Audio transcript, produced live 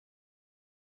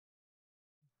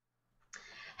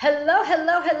Hello,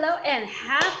 hello, hello, and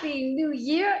Happy New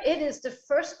Year. It is the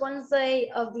first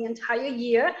Wednesday of the entire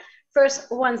year, first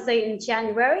Wednesday in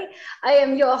January. I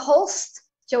am your host,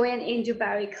 Joanne Angel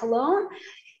Barry Cologne.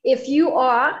 If you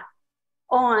are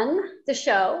on the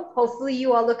show, hopefully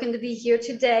you are looking to be here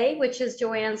today, which is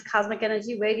Joanne's Cosmic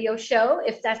Energy Radio Show.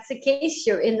 If that's the case,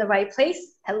 you're in the right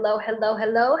place. Hello, hello,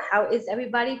 hello. How is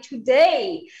everybody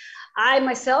today?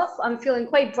 I'm feeling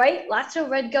quite bright, lots of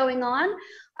red going on.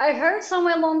 I heard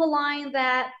somewhere along the line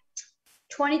that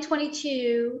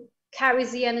 2022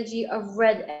 carries the energy of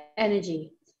red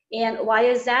energy. And why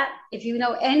is that? If you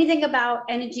know anything about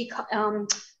energy,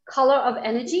 color of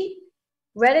energy,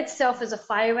 red itself is a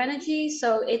fire energy.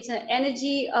 So it's an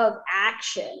energy of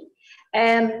action.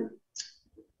 And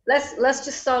let's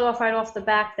just start off right off the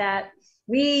back that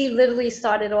we literally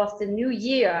started off the new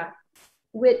year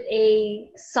with a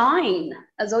sign,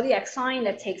 a zodiac sign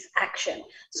that takes action.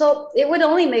 So it would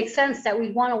only make sense that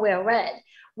we'd want to wear red.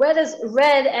 Red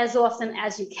as often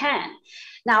as you can.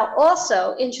 Now,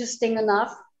 also interesting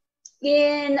enough,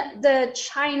 in the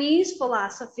Chinese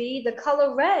philosophy, the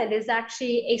color red is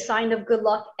actually a sign of good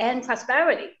luck and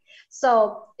prosperity.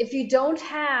 So if you don't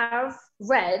have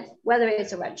red, whether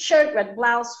it's a red shirt, red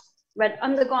blouse, red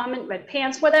undergarment, red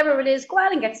pants, whatever it is, go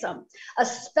out and get some,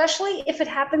 especially if it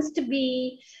happens to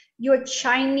be your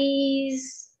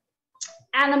Chinese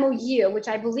animal year, which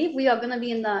I believe we are going to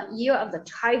be in the year of the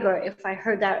tiger, if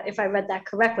I read that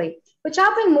correctly, which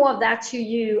I'll bring more of that to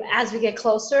you as we get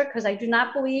closer, because I do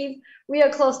not believe we are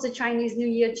close to Chinese New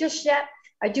Year just yet.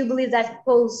 I do believe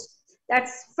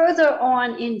that's further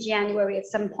on in January at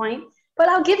some point, but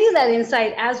I'll give you that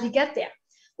insight as we get there.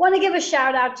 Want to give a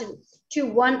shout out to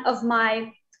one of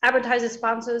my advertiser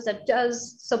sponsors that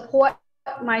does support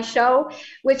my show,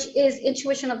 which is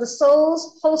Intuition of the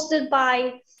Souls, hosted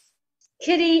by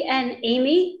Kitty and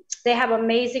Amy. They have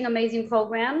amazing, amazing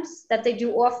programs that they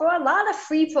do offer, a lot of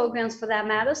free programs for that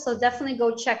matter. So definitely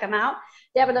go check them out.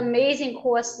 They have an amazing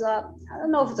course. I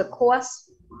don't know if it's a course,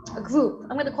 a group.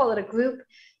 I'm going to call it a group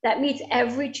that meets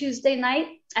every Tuesday night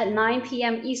at 9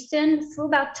 p.m. Eastern through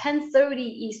about 10:30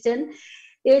 Eastern.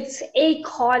 It's a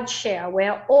card share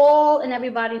where all and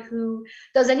everybody who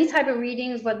does any type of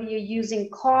readings, whether you're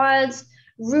using cards,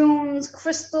 runes,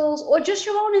 crystals, or just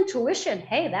your own intuition,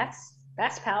 hey,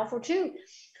 that's powerful too.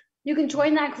 You can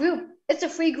join that group. It's a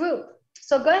free group.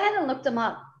 So go ahead and look them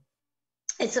up.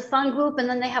 It's a fun group. And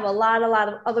then they have a lot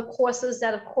of other courses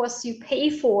that, of course, you pay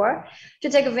for to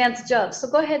take advantage of. So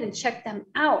go ahead and check them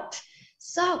out.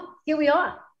 So here we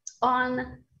are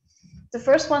on the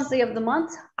first Wednesday of the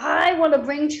month. I want to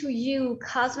bring to you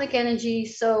cosmic energy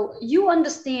so you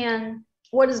understand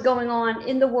what is going on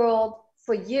in the world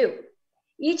for you,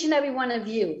 each and every one of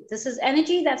you. This is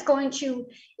energy that's going to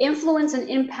influence and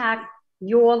impact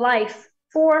your life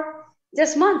for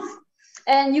this month.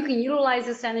 And you can utilize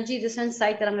this energy, this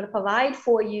insight that I'm going to provide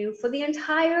for you for the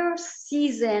entire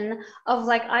season of,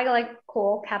 like I like to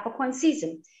call, Capricorn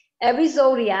season. Every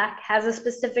zodiac has a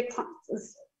specific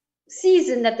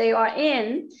season that they are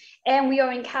in, and we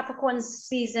are in Capricorn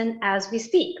season as we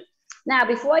speak. Now,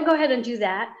 before I go ahead and do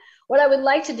that, what I would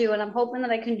like to do, and I'm hoping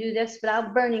that I can do this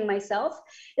without burning myself,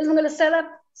 is I'm going to set up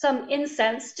some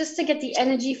incense just to get the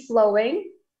energy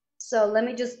flowing. So let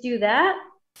me just do that.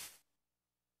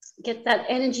 Get that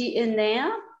energy in there.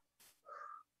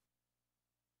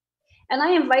 And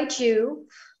I invite you,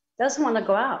 doesn't want to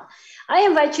go out. I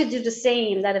invite you to do the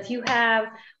same, that if you have,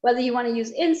 whether you want to use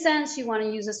incense, you want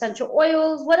to use essential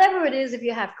oils, whatever it is, if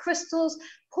you have crystals,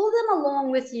 pull them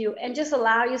along with you and just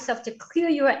allow yourself to clear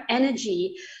your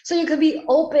energy so you can be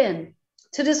open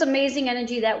to this amazing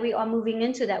energy that we are moving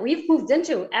into, that we've moved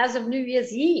into as of New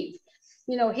Year's Eve.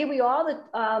 You know, here we are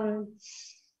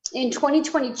in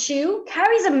 2022,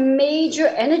 carries a major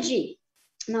energy.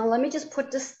 Now, let me just put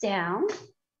this down.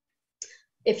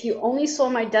 If you only saw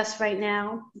my desk right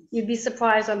now, you'd be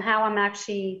surprised on how I'm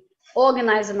actually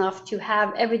organized enough to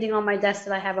have everything on my desk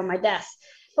that I have on my desk.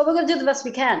 But we're going to do the best we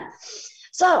can.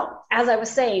 So, as I was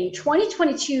saying,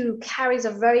 2022 carries a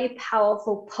very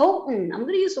powerful, potent, I'm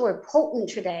going to use the word potent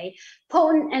today,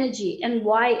 potent energy. And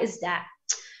why is that?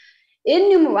 In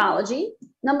numerology,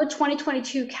 number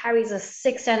 2022 carries a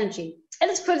 6 energy.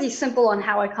 And it's pretty simple on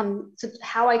how I come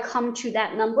to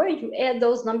that number. You add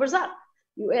those numbers up.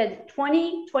 You add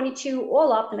 20, 22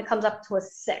 all up, and it comes up to a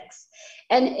 6.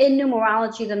 And in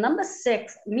numerology, the number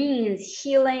 6 means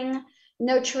healing,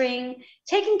 nurturing,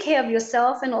 taking care of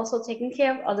yourself and also taking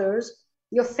care of others,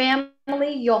 your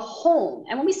family, your home.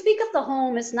 And when we speak of the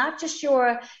home, it's not just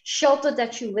your shelter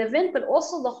that you live in, but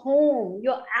also the home,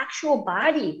 your actual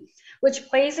body, which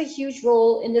plays a huge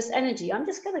role in this energy. I'm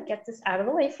just going to get this out of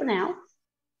the way for now.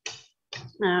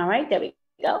 All right, there we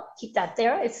go. Keep that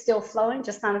there. It's still flowing,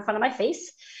 just not in front of my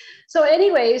face. So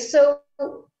anyway, so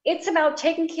it's about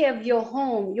taking care of your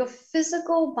home, your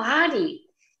physical body,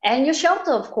 and your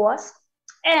shelter, of course.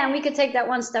 And we could take that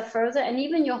one step further, and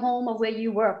even your home or where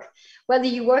you work, whether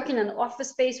you work in an office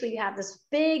space where you have this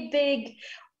big, big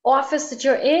office that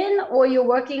you're in, or you're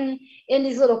working in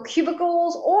these little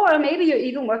cubicles, or maybe you're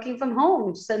even working from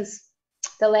home since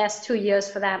the last 2 years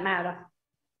for that matter.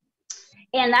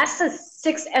 And that's the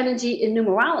sixth energy in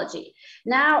numerology.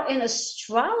 Now, in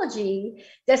astrology,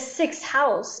 the sixth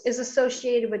house is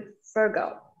associated with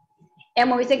Virgo. And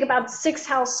when we think about sixth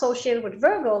house associated with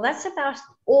Virgo, that's about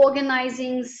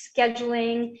organizing,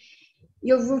 scheduling,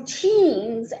 your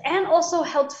routines, and also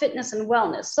health, fitness, and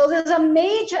wellness. So there's a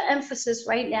major emphasis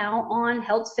right now on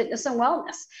health, fitness, and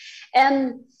wellness.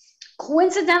 And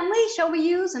coincidentally, shall we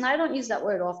use, and I don't use that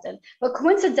word often, but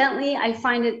coincidentally, I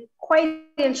find it quite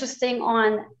interesting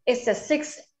on, it's the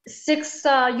sixth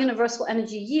universal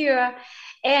energy year,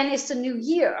 and it's the new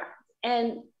year.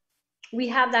 And we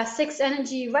have that sixth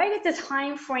energy right at the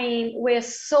time frame where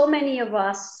so many of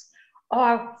us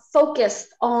are focused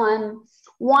on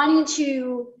wanting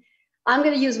to, I'm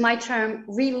going to use my term,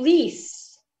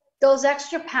 release those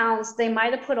extra pounds they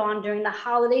might have put on during the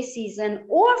holiday season,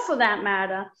 or for that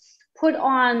matter, put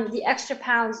on the extra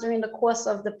pounds during the course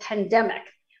of the pandemic,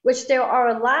 which there are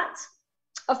a lot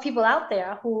of people out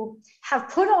there who have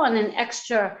put on an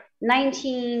extra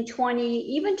 19, 20,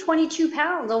 even 22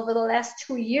 pounds over the last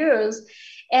 2 years.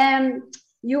 And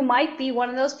you might be one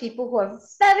of those people who are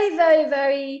very, very,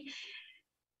 very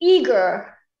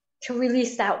eager to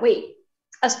release that weight,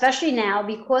 especially now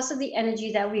because of the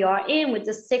energy that we are in with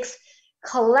the sixth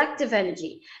collective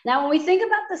energy. Now, when we think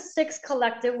about the sixth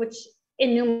collective, which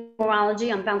in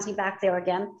numerology, I'm bouncing back there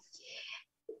again,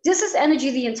 this is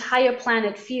energy the entire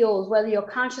planet feels, whether you're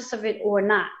conscious of it or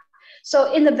not.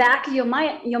 So in the back of your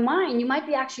mind, you might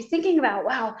be actually thinking about,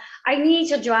 wow, I need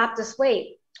to drop this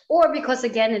weight. Or because,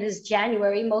 again, it is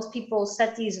January, most people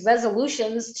set these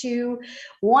resolutions to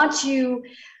want to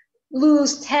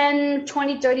lose 10,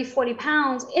 20, 30, 40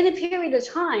 pounds in a period of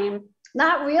time,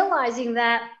 not realizing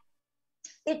that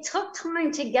it took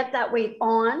time to get that weight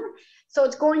on. So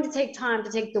it's going to take time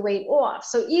to take the weight off.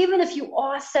 So even if you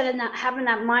are setting that, having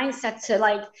that mindset to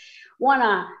like want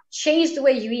to change the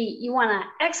way you eat, you want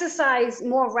to exercise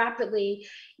more rapidly,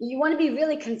 you want to be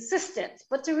really consistent.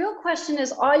 But the real question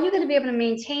is, are you going to be able to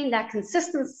maintain that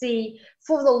consistency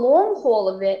for the long haul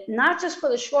of it, not just for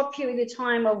the short period of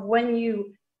time of when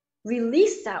you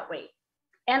release that weight?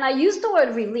 And I use the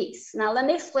word release. Now, let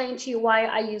me explain to you why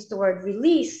I use the word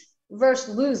release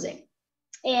versus losing.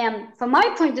 And from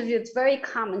my point of view, it's very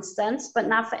common sense, but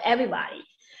not for everybody.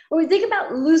 When we think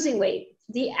about losing weight,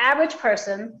 the average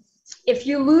person, if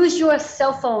you lose your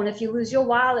cell phone, if you lose your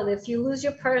wallet, if you lose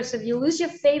your purse, if you lose your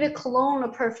favorite cologne or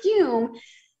perfume,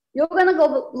 you're going to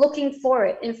go looking for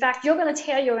it. In fact, you're going to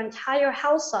tear your entire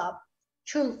house up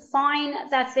to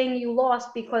find that thing you lost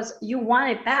because you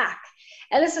want it back.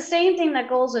 And it's the same thing that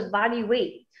goes with body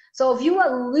weight. So if you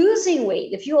are losing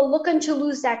weight, if you are looking to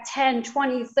lose that 10,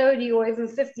 20, 30, or even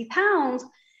 50 pounds,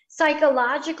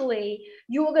 psychologically,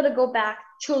 you are going to go back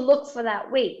to look for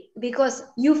that weight because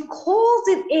you've called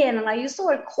it in. And I use the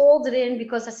word called it in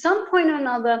because at some point or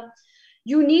another,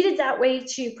 you needed that weight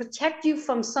to protect you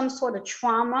from some sort of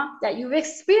trauma that you've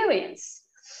experienced.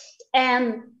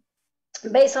 And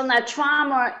based on that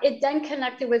trauma, it then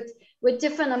connected with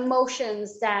different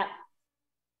emotions that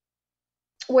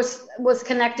was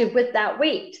connected with that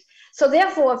weight. So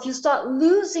therefore, if you start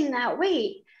losing that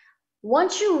weight,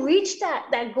 once you reach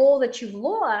that goal that you've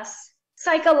lost,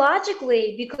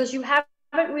 psychologically, because you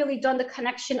haven't really done the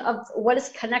connection of what is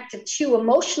connected to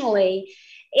emotionally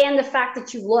and the fact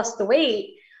that you've lost the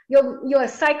weight, your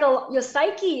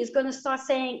psyche is going to start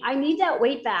saying, I need that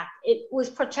weight back. It was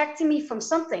protecting me from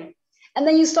something. And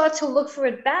then you start to look for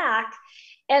it back,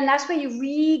 and that's where you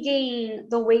regain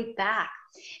the weight back.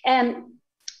 And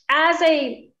as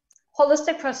a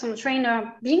holistic personal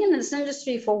trainer, being in this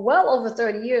industry for well over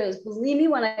 30 years, believe me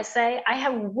when I say I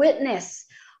have witnessed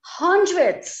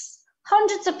hundreds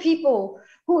of people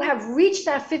who have reached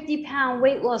that 50-pound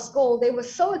weight loss goal. They were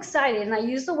so excited, and I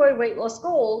use the word weight loss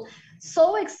goal,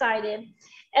 so excited,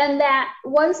 and that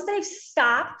once they've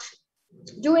stopped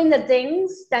doing the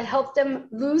things that helped them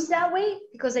lose that weight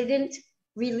because they didn't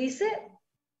release it,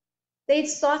 they'd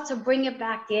start to bring it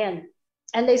back in.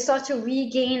 And they start to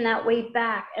regain that weight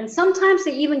back. And sometimes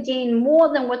they even gain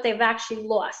more than what they've actually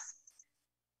lost.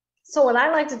 So what I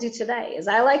like to do today is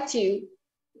I like to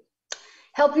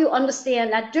help you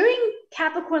understand that during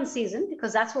Capricorn season,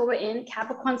 because that's what we're in,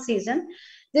 Capricorn season,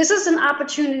 This is an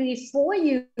opportunity for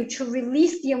you to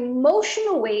release the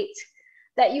emotional weight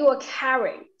that you are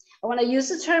carrying. And when I use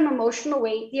the term emotional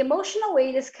weight, the emotional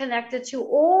weight is connected to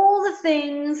all the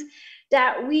things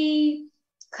that we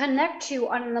connect to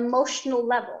on an emotional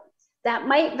level that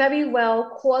might very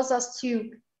well cause us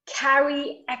to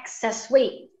carry excess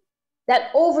weight that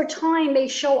over time may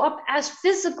show up as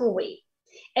physical weight.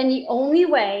 And the only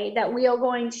way that we are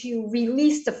going to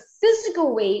release the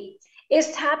physical weight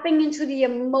is tapping into the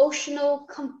emotional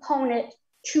component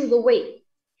to the weight.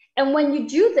 And when you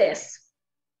do this,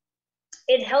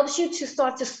 it helps you to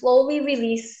start to slowly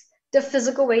release the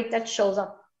physical weight that shows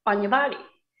up on your body.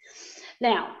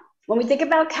 Now, when we think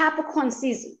about Capricorn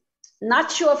season,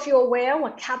 not sure if you're aware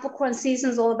what Capricorn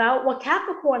season is all about. What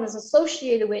Capricorn is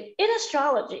associated with in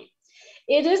astrology,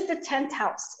 it is the 10th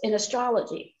house in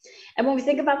astrology. And when we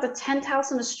think about the 10th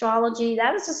house in astrology,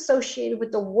 that is associated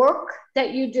with the work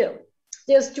that you do.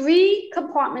 There's 3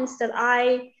 compartments that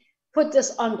I put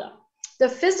this under. The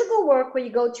physical work where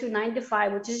you go to 9 to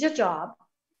 5, which is your job.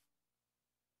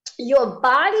 Your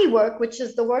body work, which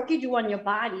is the work you do on your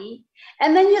body.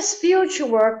 And then your spiritual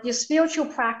work, your spiritual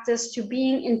practice to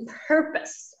being in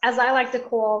purpose, as I like to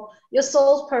call your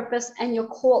soul's purpose and your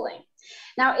calling.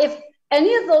 Now, if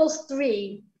any of those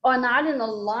 3 are not in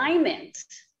alignment,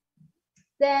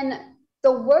 then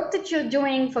the work that you're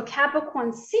doing for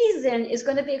Capricorn season is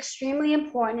going to be extremely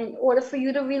important in order for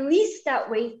you to release that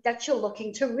weight that you're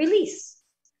looking to release.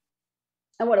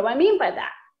 And what do I mean by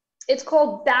that? It's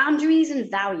called boundaries and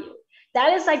value.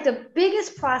 That is like the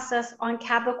biggest process on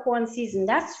Capricorn season.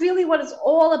 That's really what it's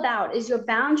all about, is your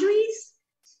boundaries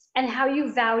and how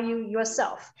you value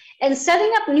yourself and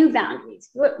setting up new boundaries.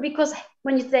 Because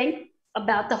when you think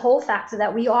about the whole factor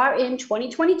that we are in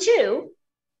 2022,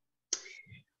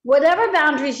 whatever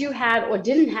boundaries you had or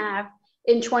didn't have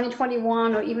in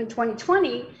 2021 or even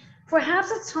 2020, perhaps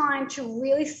it's time to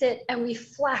really sit and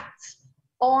reflect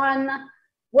on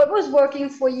what was working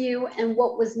for you and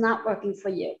what was not working for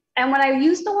you. And when I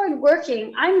use the word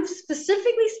working, I'm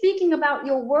specifically speaking about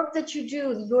your work that you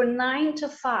do, your 9 to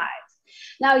 5.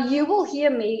 Now, you will hear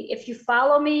me if you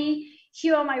follow me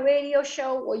here on my radio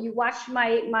show, or you watch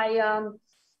my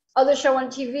other show on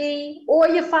TV, or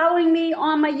you're following me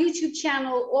on my YouTube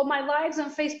channel or my lives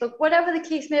on Facebook, whatever the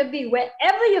case may be,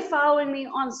 wherever you're following me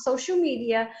on social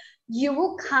media, you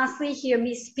will constantly hear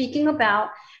me speaking about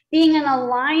being in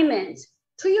alignment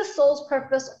to your soul's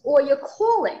purpose or your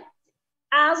calling,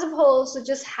 as opposed to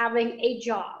just having a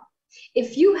job.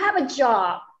 If you have a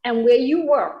job and where you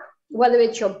work, whether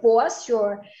it's your boss,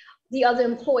 the other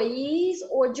employees,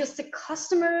 or just the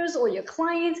customers or your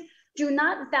clients, do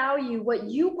not value what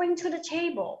you bring to the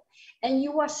table, and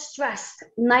you are stressed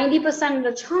 90% of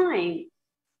the time,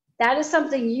 that is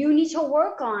something you need to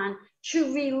work on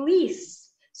to release,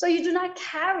 so you do not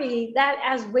carry that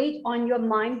as weight on your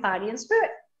mind, body, and spirit.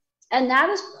 And that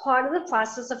is part of the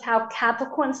process of how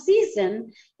Capricorn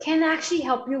season can actually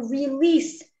help you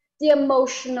release the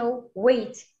emotional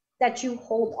weight that you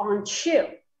hold on to.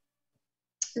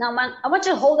 Now, I want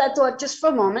you to hold that thought just for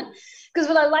a moment, because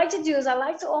what I like to do is I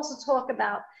like to also talk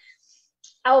about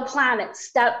our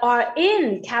planets that are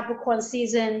in Capricorn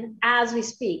season as we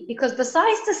speak. Because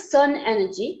besides the sun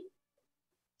energy,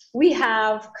 we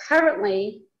have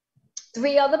currently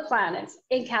 3 other planets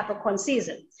in Capricorn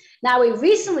season. Now, we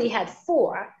recently had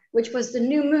 4, which was the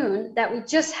new moon that we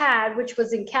just had, which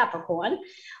was in Capricorn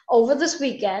over this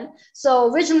weekend. So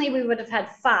originally we would have had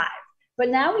 5, but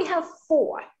now we have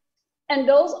 4. And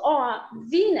those are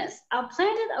Venus, our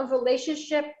planet of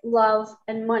relationship, love,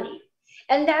 and money.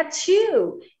 And that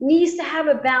too needs to have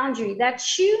a boundary. That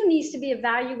too needs to be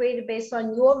evaluated based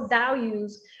on your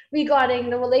values regarding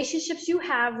the relationships you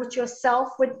have with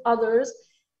yourself, with others,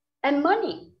 and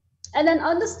money. And then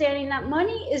understanding that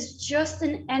money is just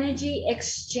an energy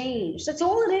exchange. That's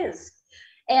all it is.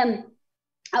 And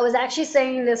I was actually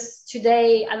saying this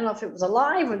today, I don't know if it was a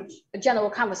live or a general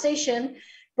conversation,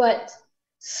 but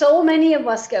so many of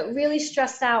us get really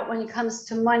stressed out when it comes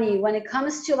to money, when it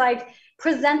comes to like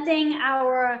presenting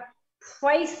our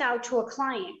price out to a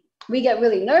client. We get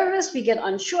really nervous, we get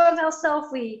unsure of ourselves,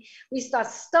 we start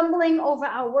stumbling over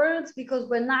our words because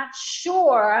we're not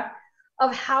sure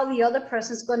of how the other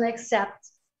person's going to accept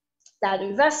that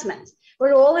investment.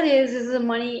 But all it is a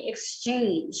money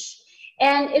exchange.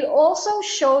 And it also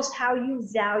shows how you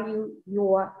value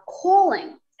your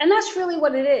calling. And that's really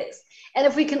what it is. And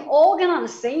if we can all get on the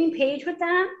same page with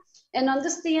that and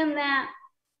understand that,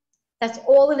 that's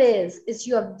all it is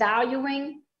you're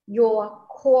valuing your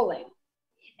calling.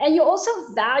 And you're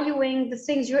also valuing the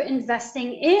things you're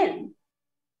investing in,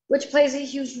 which plays a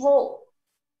huge role.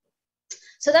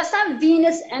 So that's that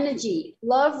Venus energy,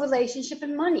 love, relationship,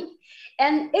 and money.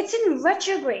 And it's in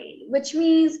retrograde, which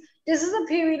means this is a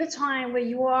period of time where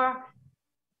you are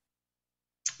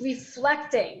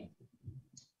reflecting,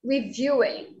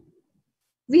 reviewing,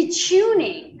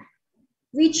 retuning,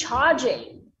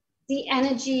 recharging the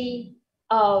energy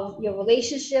of your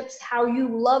relationships, how you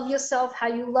love yourself, how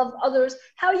you love others,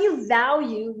 how you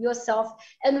value yourself,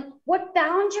 and what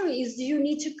boundaries do you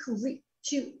need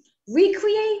to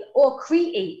recreate or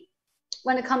create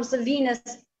when it comes to Venus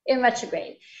in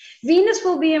retrograde. Venus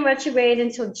will be in retrograde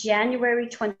until January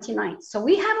 29th. So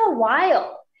we have a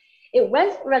while. It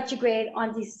went retrograde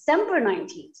on December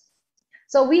 19th.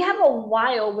 So we have a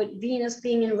while with Venus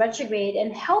being in retrograde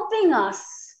and helping us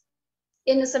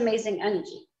in this amazing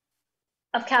energy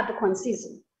of Capricorn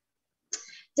season.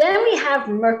 Then we have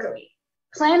Mercury,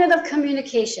 planet of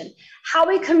communication, how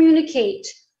we communicate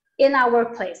in our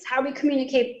workplace, how we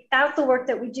communicate about the work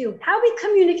that we do, how we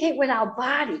communicate with our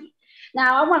body.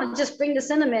 Now, I want to just bring this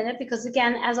in a minute because,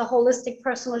 again, as a holistic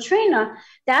personal trainer,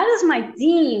 that is my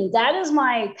theme, that is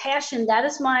my passion, that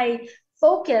is my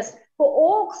focus for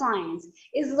all clients,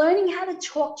 is learning how to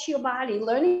talk to your body,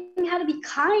 learning how to be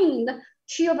kind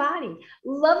to your body,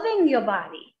 loving your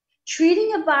body, treating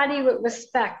your body with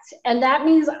respect. And that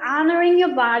means honoring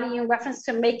your body in reference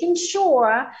to making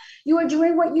sure you are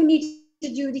doing what you need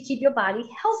to do to keep your body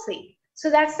healthy. So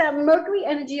that's that Mercury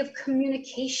energy of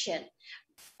communication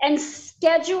and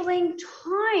scheduling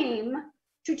time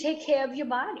to take care of your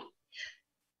body.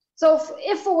 So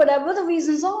if for whatever the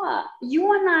reasons are, you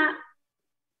are not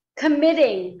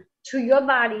committing to your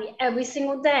body every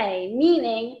single day,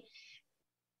 meaning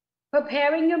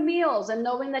preparing your meals and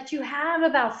knowing that you have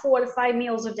about 4 to 5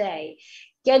 meals a day,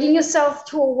 getting yourself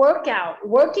to a workout,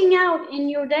 working out in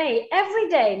your day, every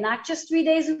day, not just 3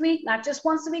 days a week, not just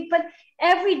once a week, but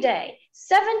every day.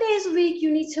 7 days a week, you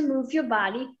need to move your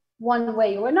body one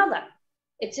way or another.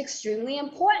 It's extremely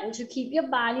important to keep your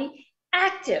body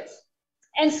active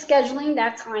and scheduling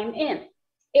that time in.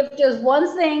 If there's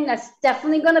one thing that's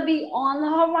definitely going to be on the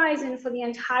horizon for the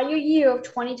entire year of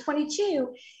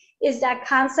 2022, is that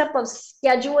concept of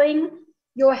scheduling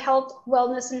your health,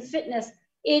 wellness, and fitness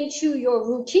into your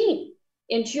routine,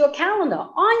 into your calendar,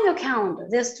 on your calendar.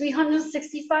 There's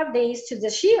 365 days to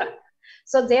this year.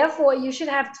 So therefore, you should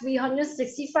have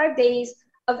 365 days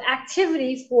of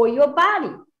activity for your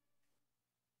body.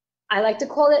 I like to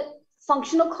call it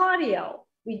functional cardio.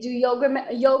 We do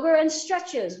yoga and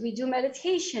stretches. We do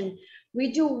meditation.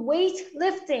 We do weight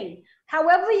lifting.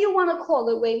 However you want to call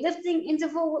it, weightlifting,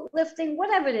 interval lifting,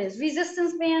 whatever it is,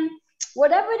 resistance band,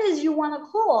 whatever it is you want to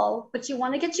call, but you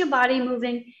want to get your body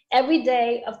moving every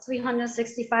day of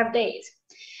 365 days.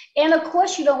 And of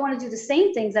course, you don't want to do the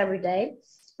same things every day,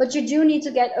 but you do need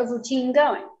to get a routine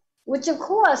going, which of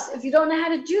course, if you don't know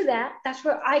how to do that, that's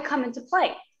where I come into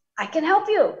play. I can help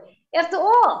you. After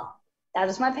all, that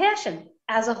is my passion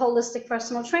as a holistic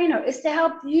personal trainer, is to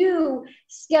help you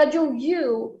schedule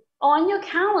you on your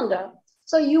calendar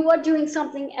so you are doing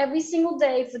something every single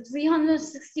day for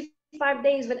 365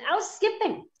 days without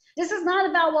skipping. This is not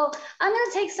about, well, I'm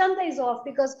going to take Sundays off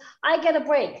because I get a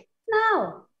break.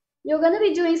 No, you're going to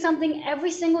be doing something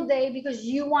every single day because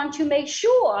you want to make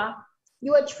sure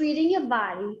you are treating your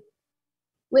body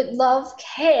with love,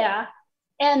 care,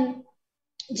 and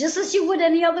just as you would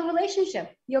any other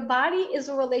relationship. Your body is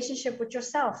a relationship with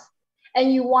yourself,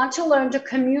 and you want to learn to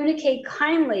communicate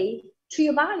kindly to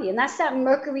your body, and that's that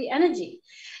Mercury energy.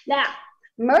 Now,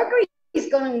 Mercury is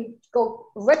going to go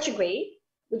retrograde,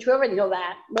 which we already know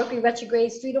that. Mercury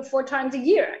retrogrades 3 to 4 times a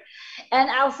year, and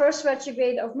our first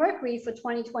retrograde of Mercury for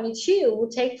 2022 will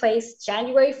take place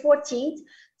January 14th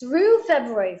through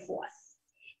February 4th,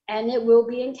 and it will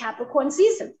be in Capricorn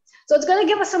season. So it's going to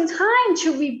give us some time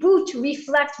to reboot, to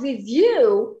reflect,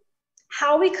 review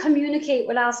how we communicate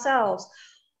with ourselves,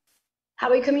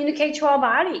 how we communicate to our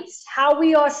bodies, how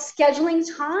we are scheduling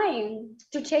time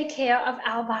to take care of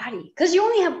our body. Because you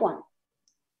only have one.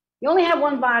 You only have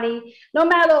one body. No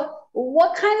matter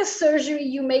what kind of surgery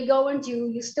you may go and do,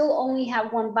 you still only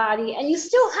have one body. And you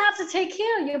still have to take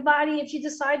care of your body if you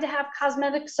decide to have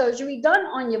cosmetic surgery done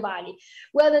on your body,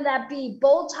 whether that be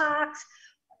Botox,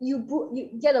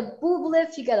 you get a boob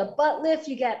lift, you get a butt lift,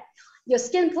 you get your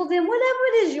skin pulled in, whatever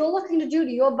it is you're looking to do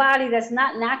to your body that's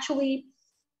not naturally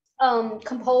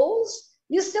composed,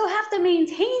 you still have to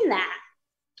maintain that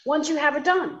once you have it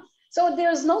done. So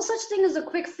there's no such thing as a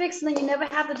quick fix and then you never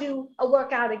have to do a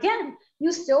workout again.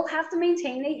 You still have to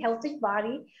maintain a healthy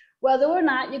body, whether or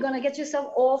not you're going to get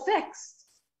yourself all fixed.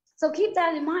 So keep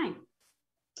that in mind.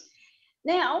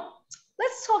 Now,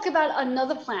 let's talk about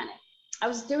another planet. I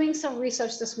was doing some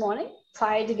research this morning,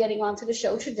 prior to getting onto the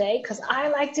show today, because I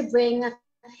like to bring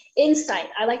insight.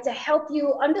 I like to help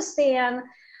you understand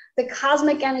the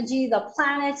cosmic energy, the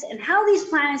planets, and how these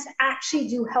planets actually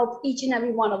do help each and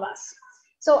every one of us.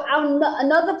 So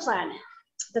another planet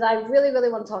that I really, really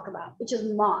want to talk about, which is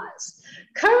Mars.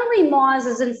 Currently, Mars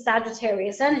is in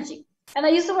Sagittarius energy. And I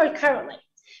use the word currently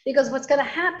because what's going to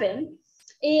happen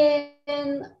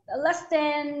in less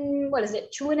than,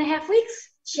 2.5 weeks,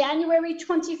 January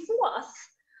 24th,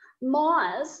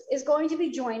 Mars is going to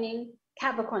be joining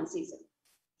Capricorn season.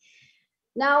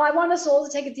 Now, I want us all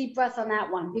to take a deep breath on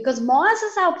that one, because Mars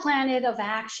is our planet of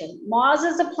action. Mars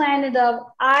is a planet of,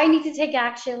 I need to take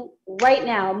action right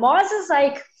now. Mars is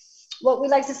like what we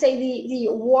like to say,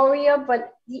 the warrior,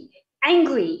 but the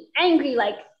angry,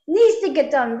 like needs to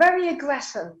get done, very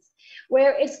aggressive,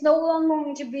 where it's no longer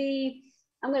going to be,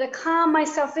 I'm going to calm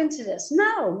myself into this.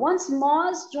 No, once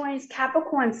Mars joins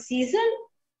Capricorn season,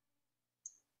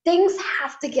 things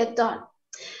have to get done.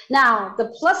 Now,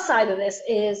 the plus side of this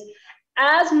is,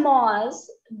 as Mars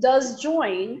does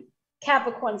join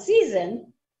Capricorn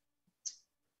season,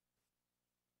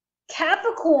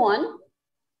 Capricorn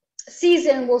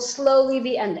season will slowly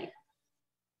be ending,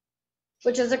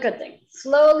 which is a good thing.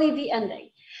 Slowly be ending.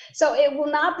 So it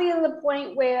will not be to the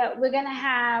point where we're going to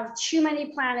have too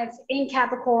many planets in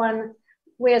Capricorn,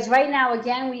 whereas right now,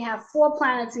 again, we have 4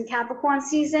 planets in Capricorn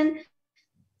season.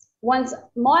 Once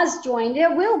Mars joined,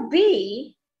 there will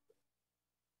be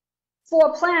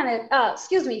 5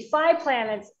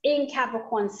 planets in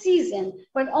Capricorn season,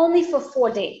 but only for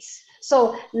 4 days.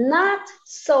 So not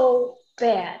so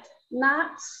bad,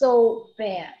 not so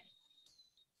bad.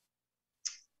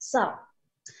 So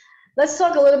let's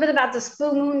talk a little bit about this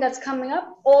full moon that's coming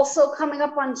up, also coming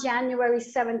up on January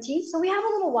 17th. So we have a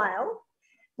little while,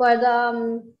 but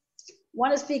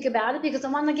want to speak about it because I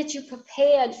want to get you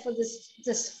prepared for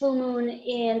this full moon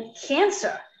in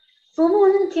Cancer. Full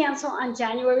moon in Cancer on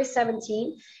January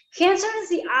 17th. Cancer is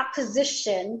the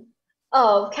opposition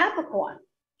of Capricorn.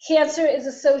 Cancer is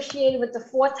associated with the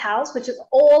 4th house, which is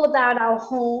all about our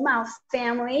home, our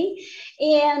family,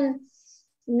 and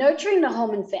nurturing the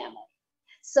home and family.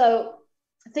 So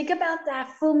think about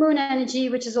that full moon energy,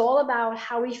 which is all about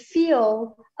how we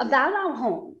feel about our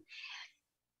home.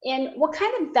 And what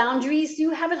kind of boundaries do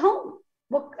you have at home?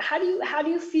 How do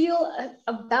you feel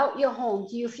about your home?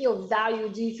 Do you feel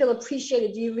valued? Do you feel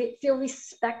appreciated? Do you feel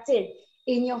respected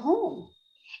in your home?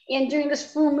 And during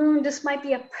this full moon, this might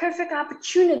be a perfect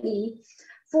opportunity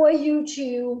for you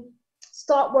to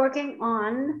start working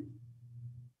on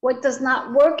what does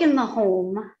not work in the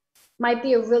home. Might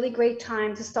be a really great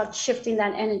time to start shifting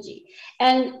that energy.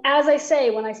 And as I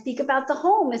say, when I speak about the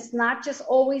home, it's not just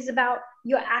always about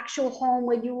your actual home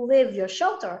where you live, your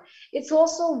shelter. It's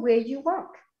also where you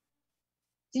work.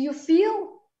 Do you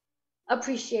feel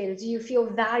appreciated? Do you feel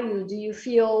valued? Do you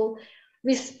feel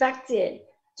respected?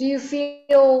 Do you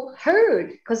feel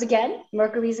heard? Because again,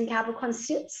 Mercury's in Capricorn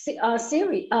season.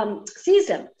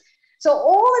 So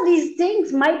all of these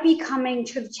things might be coming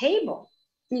to the table.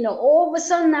 You know, all of a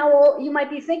sudden now you might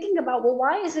be thinking about, well,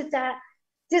 why is it that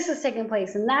this is taking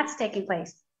place and that's taking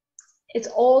place? It's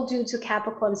all due to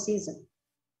Capricorn season.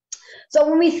 So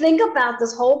when we think about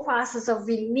this whole process of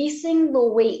releasing the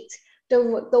weight,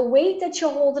 the weight that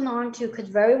you're holding on to could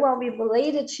very well be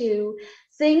related to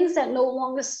things that no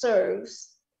longer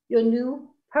serves your new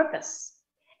purpose.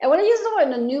 And when I use the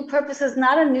word a new purpose, is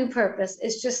not a new purpose.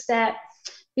 It's just that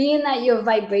being that your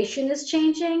vibration is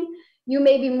changing, you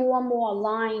may be more and more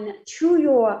aligned to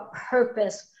your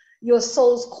purpose, your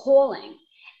soul's calling.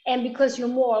 And because you're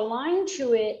more aligned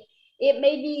to it, it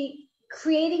may be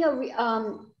creating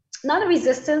not a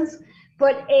resistance,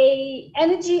 but a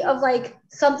energy of like,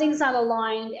 something's not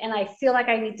aligned and I feel like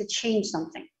I need to change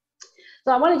something.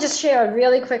 So I want to just share a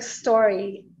really quick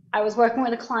story. I was working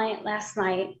with a client last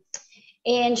night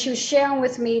and she was sharing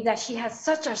with me that she had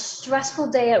such a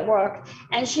stressful day at work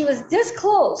and she was this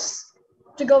close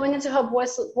to going into her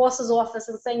boss's office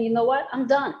and saying, you know what, I'm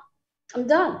done,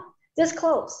 this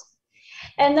close.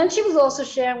 And then she was also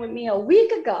sharing with me a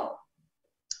week ago,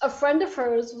 a friend of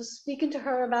hers was speaking to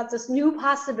her about this new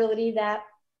possibility that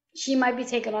she might be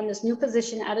taking on this new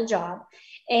position at a job.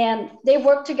 And they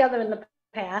worked together in the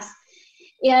past.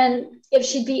 And if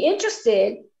she'd be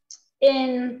interested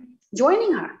in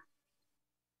joining her.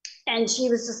 And she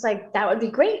was just like, that would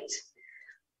be great.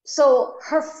 So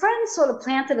her friend sort of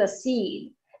planted a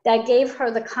seed that gave her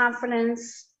the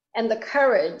confidence and the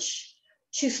courage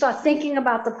to start thinking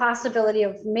about the possibility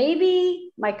of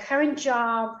maybe my current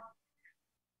job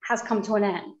has come to an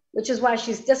end, which is why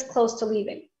she's this close to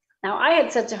leaving. Now, I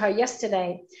had said to her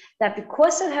yesterday that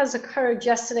because it has occurred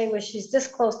yesterday where she's this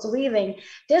close to leaving,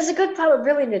 there's a good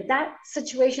probability that that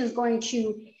situation is going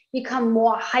to become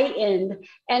more heightened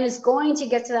and is going to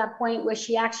get to that point where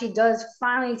she actually does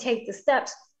finally take the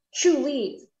steps to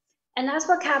leave. And that's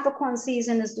what Capricorn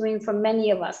season is doing for many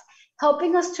of us,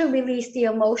 helping us to release the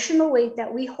emotional weight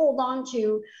that we hold on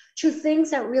to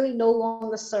things that really no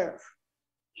longer serve.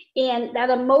 And that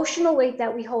emotional weight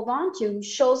that we hold on to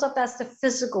shows up as the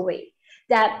physical weight.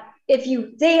 That if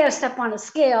you dare step on a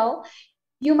scale,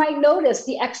 you might notice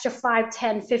the extra 5,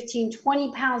 10, 15,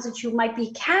 20 pounds that you might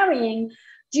be carrying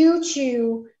due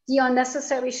to the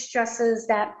unnecessary stresses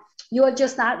that you're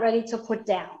just not ready to put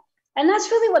down. And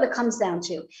that's really what it comes down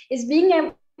to, is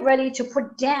being ready to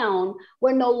put down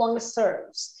what no longer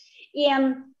serves.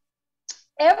 And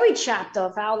every chapter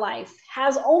of our life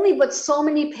has only but so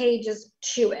many pages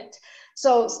to it.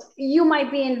 So you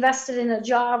might be invested in a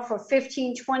job for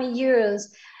 15, 20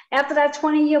 years. After that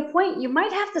 20-year point, you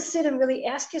might have to sit and really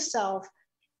ask yourself,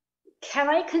 can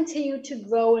I continue to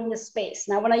grow in this space?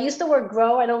 Now, when I use the word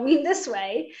grow, I don't mean this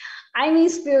way. I mean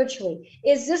spiritually.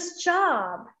 Is this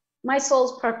job my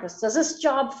soul's purpose? Does this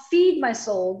job feed my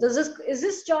soul? Is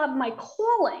this job my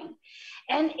calling?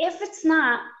 And if it's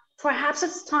not, perhaps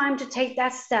it's time to take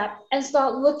that step and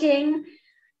start looking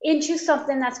into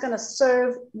something that's going to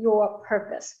serve your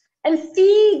purpose and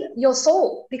feed your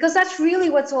soul, because that's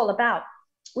really what it's all about.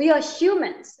 We are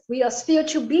humans. We are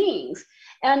spiritual beings.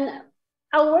 And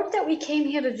our work that we came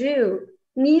here to do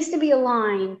needs to be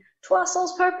aligned to our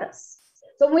soul's purpose.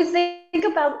 So when we think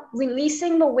about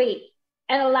releasing the weight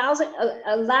and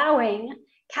allowing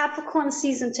Capricorn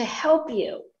season to help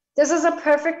you, this is a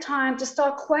perfect time to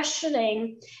start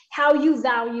questioning how you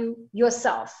value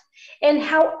yourself and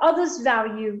how others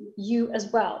value you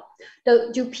as well.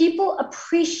 Do people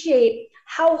appreciate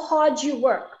how hard you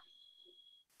work?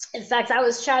 In fact, I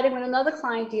was chatting with another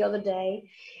client the other day,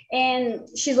 and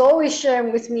she's always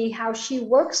sharing with me how she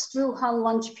works through her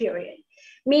lunch period,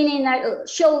 meaning that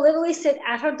she'll literally sit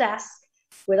at her desk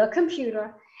with a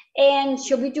computer and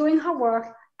she'll be doing her work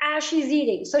as she's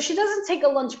eating. So she doesn't take a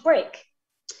lunch break.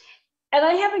 And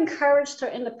I have encouraged her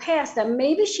in the past that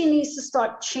maybe she needs to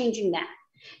start changing that.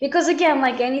 Because again,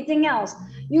 like anything else,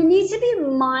 you need to be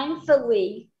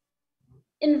mindfully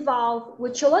involved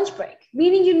with your lunch break,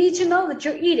 meaning you need to know that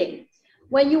you're eating.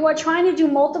 When you are trying to do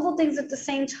multiple things at the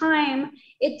same time,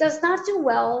 it does not do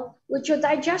well with your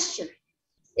digestion.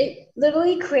 It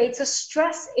literally creates a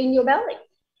stress in your belly.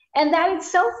 And that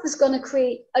itself is going to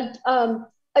create a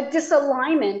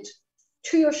disalignment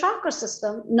to your chakra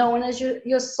system, known as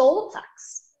your solar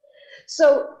plex.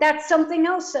 So that's something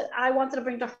else that I wanted to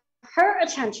bring to her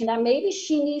attention, that maybe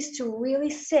she needs to really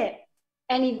sit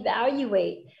and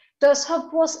evaluate, does her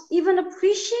boss even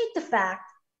appreciate the fact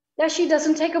that she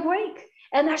doesn't take a break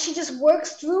and that she just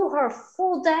works through her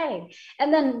full day?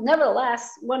 And then nevertheless,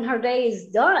 when her day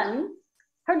is done,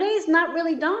 her day is not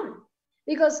really done,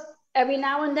 because every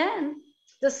now and then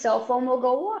the cell phone will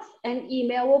go off and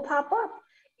email will pop up.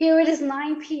 Here it is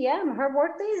 9 p.m. Her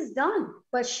workday is done,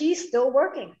 but she's still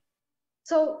working.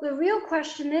 So the real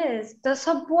question is, does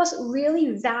her boss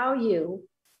really value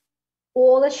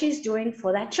all that she's doing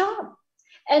for that job?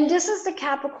 And this is the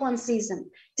Capricorn season.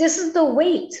 This is the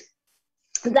weight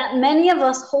that many of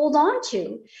us hold on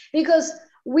to, because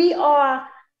we want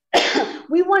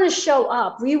to show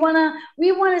up. We want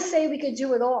to say we could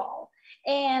do it all.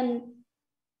 And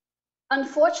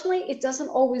unfortunately, it doesn't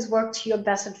always work to your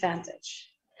best advantage.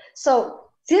 So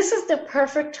this is the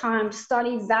perfect time to start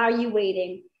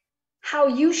evaluating how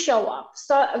you show up,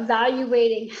 start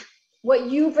evaluating what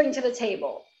you bring to the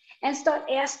table, and start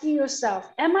asking yourself,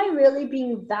 am I really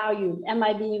being valued? Am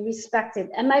I being respected?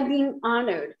 Am I being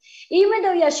honored? Even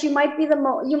though, yes, you might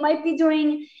be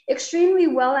doing extremely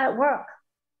well at work,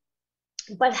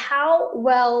 but how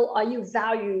well are you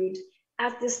valued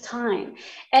at this time?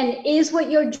 And is what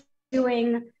you're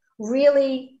doing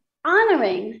really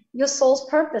honoring your soul's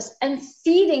purpose and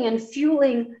feeding and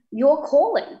fueling your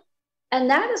calling? And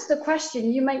that is the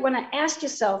question you might want to ask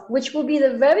yourself, which will be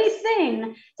the very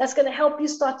thing that's going to help you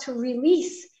start to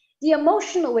release the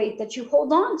emotional weight that you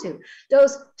hold on to,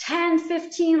 those 10,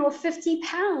 15, or 50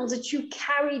 pounds that you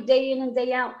carry day in and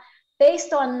day out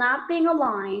based on not being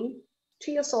aligned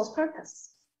to your soul's purpose.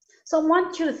 So I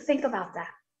want you to think about that.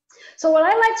 So what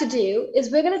I like to do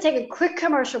is we're going to take a quick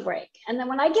commercial break. And then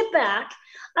when I get back,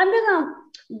 I'm going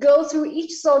to go through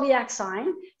each zodiac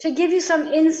sign to give you some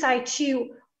insight to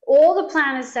all the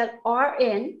planets that are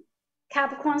in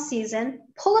Capricorn season.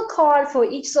 Pull a card for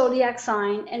each zodiac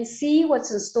sign and see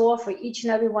what's in store for each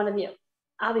and every one of you.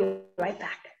 I'll be right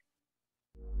back.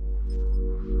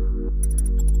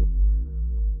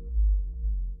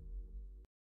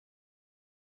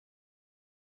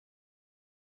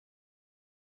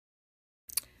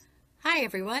 Hi,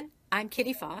 everyone. I'm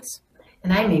Kitty Foss.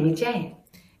 And I'm Amy J.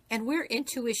 And we're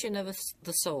Intuition of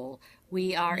the Soul.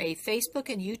 We are a Facebook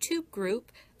and YouTube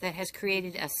group that has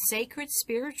created a sacred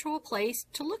spiritual place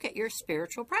to look at your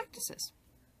spiritual practices.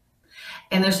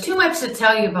 And there's too much to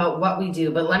tell you about what we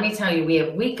do, but let me tell you, we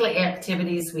have weekly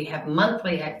activities, we have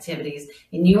monthly activities,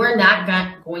 and you are not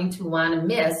going to want to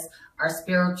miss our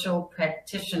spiritual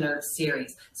practitioner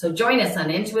series. So join us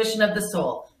on Intuition of the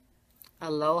Soul.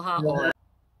 Aloha.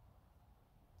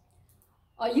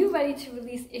 Are you ready to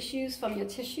release issues from your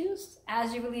tissues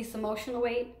as you release emotional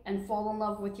weight and fall in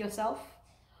love with yourself?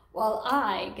 Well,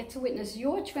 I get to witness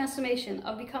your transformation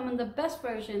of becoming the best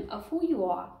version of who you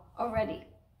are already.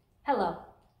 Hello,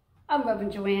 I'm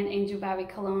Reverend Joanne Angel Barry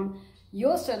Cologne,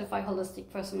 your certified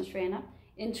holistic personal trainer,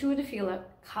 intuitive healer,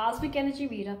 cosmic energy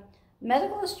reader,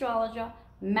 medical astrologer,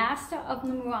 master of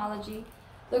numerology,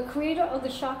 the creator of the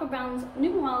Chakra Balance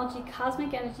Numerology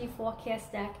Cosmic Energy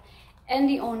Forecast Deck, and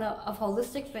the owner of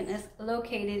Holistic Fitness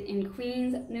located in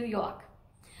Queens, New York.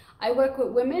 I work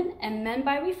with women and men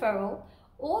by referral.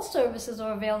 All services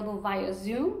are available via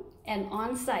Zoom and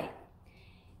on-site.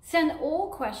 Send all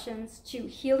questions to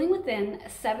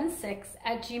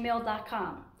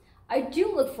healingwithin76@gmail.com. I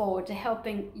do look forward to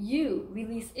helping you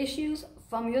release issues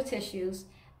from your tissues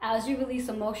as you release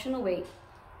emotional weight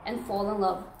and fall in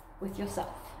love with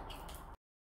yourself.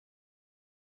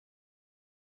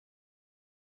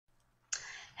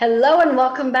 Hello and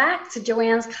welcome back to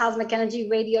Joanne's Cosmic Energy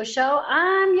Radio Show.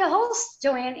 I'm your host,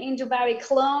 Joanne Angel Barry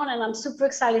Cologne, and I'm super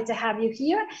excited to have you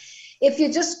here. If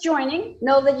you're just joining,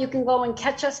 know that you can go and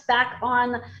catch us back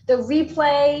on the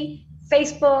replay,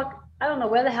 Facebook. I don't know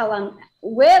where the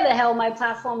hell my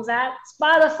platform's at.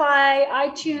 Spotify,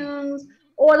 iTunes,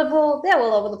 Audible, they're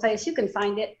all over the place. You can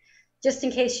find it just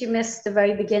in case you missed the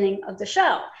very beginning of the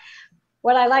show.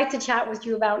 What I like to chat with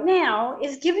you about now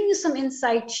is giving you some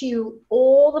insight to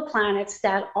all the planets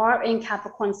that are in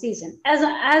Capricorn season. As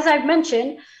I've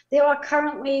mentioned, there are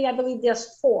currently, I believe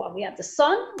there's 4. We have the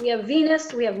Sun, we have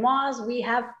Venus, we have Mars, we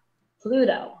have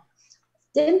Pluto.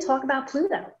 Didn't talk about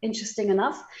Pluto, interesting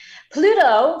enough.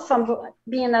 Pluto, from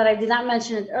being that I did not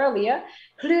mention it earlier,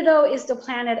 Pluto is the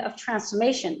planet of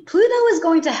transformation. Pluto is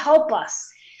going to help us,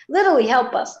 literally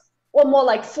help us, or more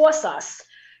like force us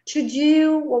to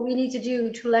do what we need to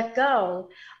do to let go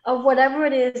of whatever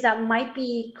it is that might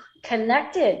be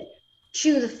connected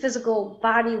to the physical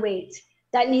body weight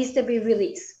that needs to be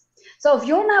released. So if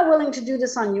you're not willing to do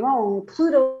this on your own,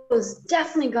 Pluto is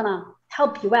definitely gonna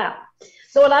help you out.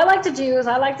 So what I like to do is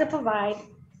I like to provide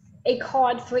a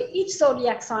card for each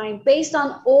zodiac sign based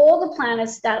on all the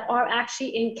planets that are actually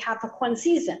in Capricorn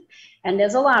season. And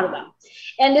there's a lot of them.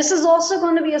 And this is also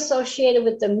going to be associated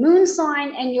with the moon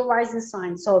sign and your rising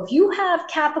sign. So if you have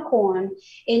Capricorn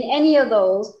in any of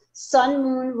those, sun,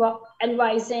 moon, and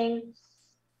rising,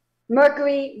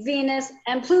 Mercury, Venus,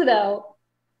 and Pluto,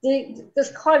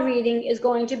 this card reading is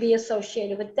going to be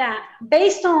associated with that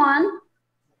based on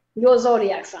your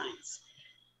zodiac signs.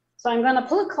 So I'm going to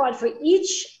pull a card for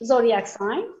each zodiac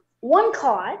sign, one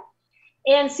card,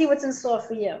 and see what's in store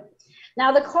for you.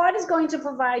 Now, the card is going to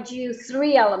provide you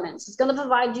 3 elements. It's going to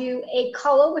provide you a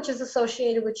color, which is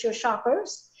associated with your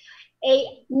chakras,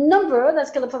 a number that's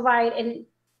going to provide a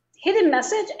hidden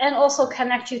message and also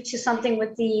connect you to something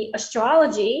with the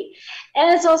astrology.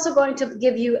 And it's also going to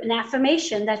give you an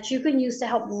affirmation that you can use to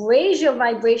help raise your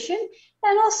vibration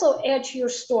and also add to your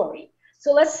story.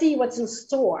 So let's see what's in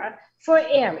store for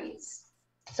Aries.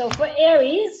 So for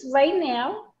Aries, right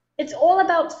now, it's all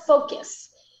about focus.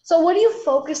 So what are you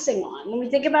focusing on? When we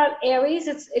think about Aries,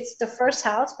 it's the first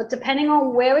house, but depending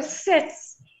on where it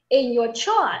sits in your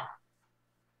chart,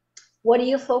 what do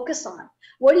you focus on?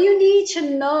 What do you need to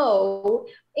know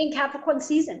in Capricorn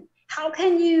season? How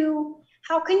can you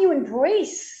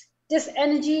embrace this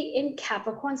energy in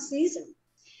Capricorn season?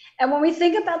 And when we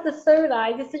think about the third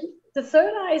eye, the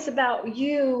third eye is about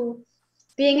you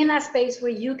being in that space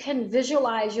where you can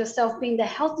visualize yourself being the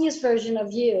healthiest version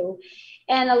of you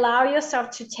and allow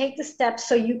yourself to take the steps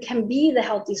so you can be the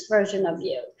healthiest version of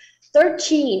you.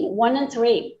 13, 1 and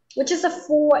 3, which is a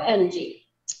 4 energy.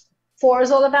 4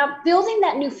 is all about building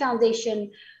that new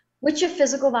foundation with your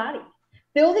physical body,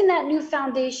 building that new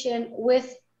foundation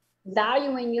with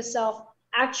valuing yourself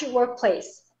at your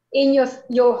workplace, in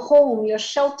your home, your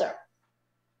shelter.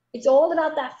 It's all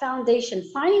about that foundation,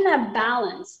 finding that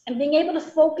balance and being able to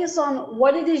focus on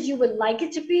what it is you would like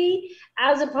it to be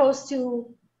as opposed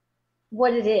to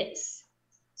what it is.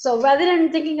 So rather than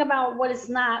thinking about what it's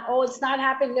not, oh, it's not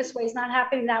happening this way, it's not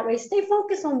happening that way, stay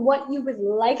focused on what you would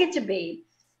like it to be,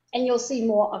 and you'll see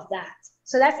more of that.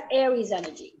 So that's Aries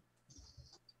energy.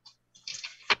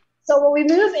 So when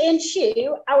we move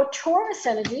into our Taurus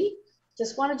energy,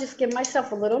 just want to give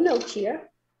myself a little note here.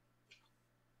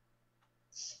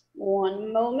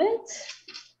 One moment.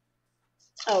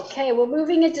 Okay, we're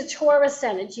moving into Taurus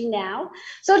energy now.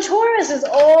 So Taurus is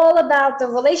all about the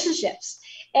relationships,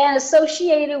 and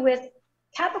associated with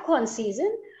Capricorn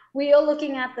season, we are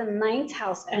looking at the 9th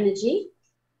house energy.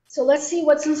 So let's see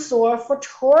what's in store for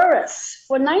Taurus.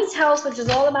 For 9th house, which is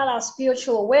all about our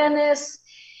spiritual awareness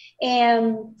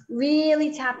and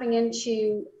really tapping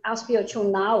into our spiritual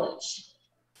knowledge.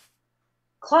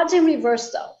 Cards in reverse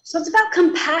though. So it's about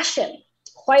compassion.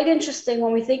 Quite interesting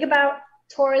when we think about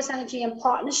Taurus energy and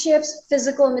partnerships,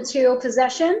 physical and material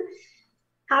possession.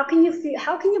 How can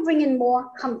you bring in more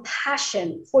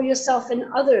compassion for yourself and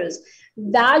others,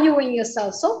 valuing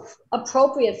yourself? So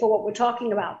appropriate for what we're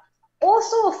talking about.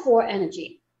 Also a 4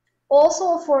 energy.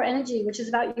 Also a 4 energy, which is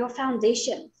about your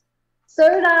foundation.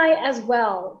 3rd eye as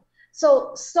well.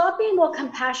 So start being more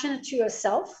compassionate to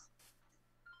yourself,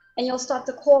 and you'll start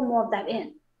to call more of that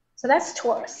in. So that's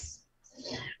Taurus.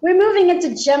 We're moving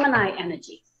into Gemini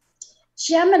energy.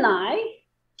 Gemini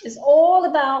is all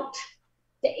about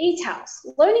the 8th house,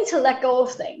 learning to let go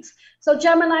of things. So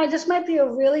Gemini, this might be a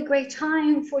really great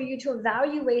time for you to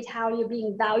evaluate how you're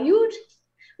being valued,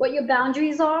 what your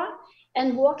boundaries are,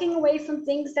 and walking away from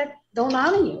things that don't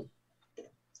honor you.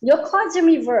 Your card's in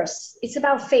reverse. It's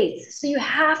about faith. So you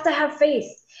have to have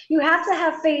faith. You have to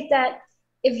have faith that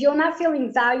if you're not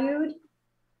feeling valued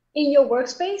in your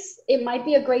workspace, it might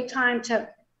be a great time to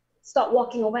start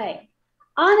walking away.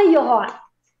 Honor your heart.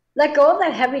 Let go of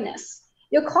that heaviness.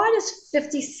 Your card is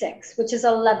 56, which is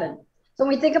 11. So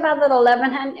when we think about that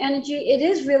 11 energy, it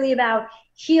is really about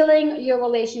healing your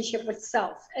relationship with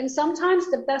self. And sometimes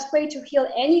the best way to heal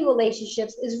any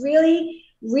relationships is really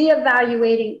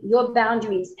reevaluating your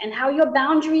boundaries and how your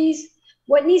boundaries,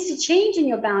 what needs to change in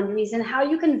your boundaries, and how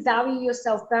you can value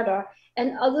yourself better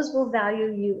and others will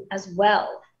value you as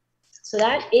well. So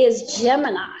that is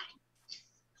Gemini.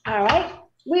 All right,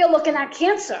 we are looking at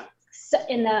Cancer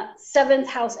in the 7th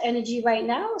house energy right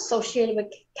now, associated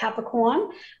with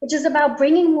Capricorn, which is about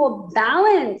bringing more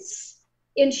balance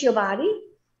into your body,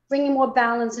 bringing more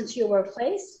balance into your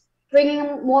workplace,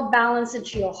 bringing more balance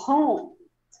into your home.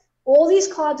 All these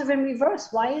cards are in reverse.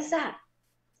 Why is that?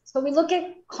 So we look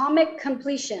at karmic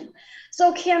completion.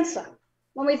 So Cancer,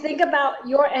 when we think about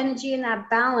your energy and that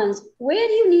balance, where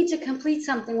do you need to complete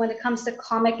something when it comes to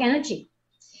karmic energy?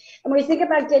 And when we think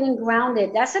about getting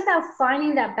grounded, that's about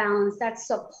finding that balance, that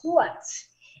support.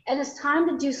 And it's time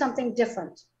to do something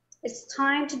different. It's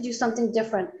time to do something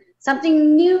different,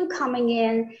 something new coming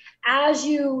in as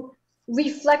you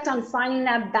reflect on finding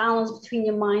that balance between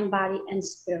your mind, body, and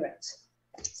spirit.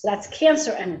 So that's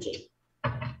Cancer energy.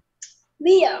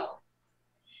 Leo.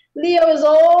 Leo is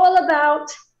all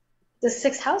about the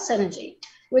 6th house energy,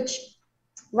 which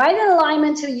right in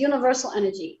alignment to the universal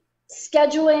energy.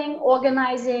 Scheduling,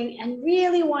 organizing, and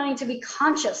really wanting to be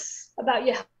conscious about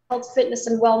your health, fitness,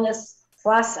 and wellness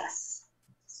process.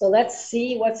 So let's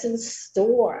see what's in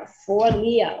store for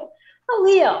Leo. Oh,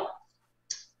 Leo,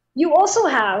 you also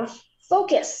have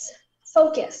focus,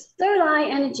 3rd eye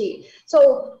energy.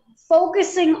 So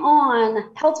focusing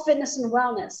on health, fitness, and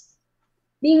wellness,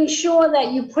 being sure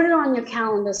that you put it on your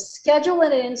calendar, schedule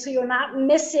it in so you're not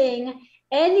missing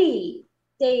any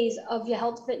days of your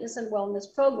health, fitness, and wellness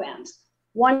programs.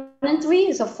 1 and 3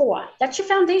 is a 4. That's your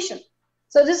foundation.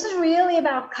 So this is really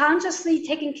about consciously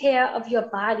taking care of your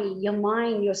body, your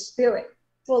mind, your spirit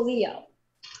for Leo.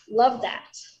 Love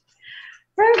that.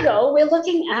 Virgo, we're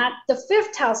looking at the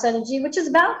 5th house energy, which is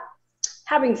about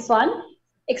having fun,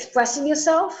 expressing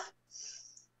yourself,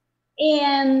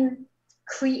 and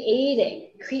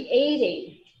creating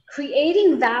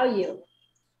value.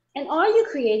 And are you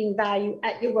creating value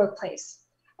at your workplace?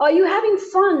 Are you having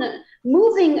fun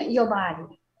moving your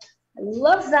body? I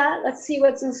love that. Let's see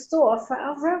what's in store for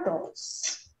our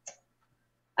Virgos.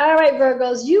 All right,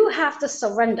 Virgos, you have to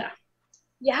surrender.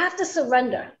 You have to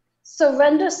surrender.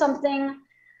 Surrender something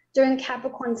during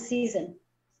Capricorn season.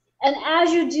 And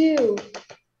as you do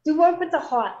work with the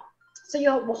heart. So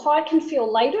your heart can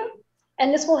feel lighter,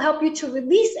 and this will help you to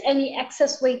release any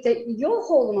excess weight that you're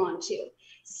holding on to.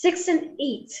 6 and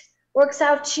 8 works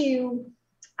out to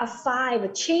a 5,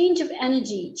 a change of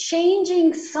energy,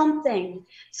 changing something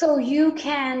so you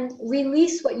can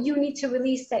release what you need to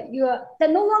release that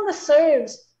no longer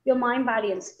serves your mind,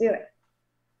 body, and spirit.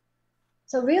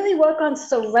 So really work on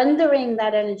surrendering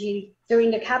that energy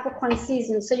during the Capricorn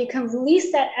season so you can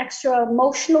release that extra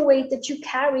emotional weight that you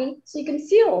carry so you can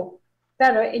feel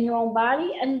better in your own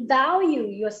body and value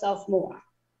yourself more.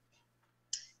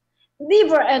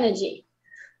 Libra energy.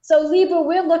 So Libra,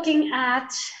 we're looking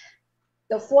at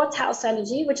the fourth house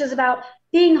energy, which is about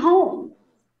being home,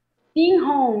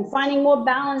 finding more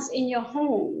balance in your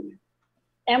home.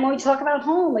 And when we talk about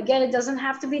home, again, it doesn't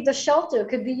have to be the shelter. It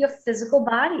could be your physical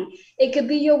body. It could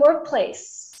be your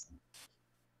workplace.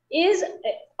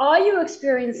 Are you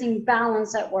experiencing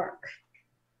balance at work?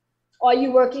 Are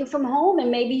you working from home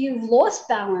and maybe you've lost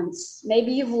balance?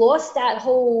 Maybe you've lost that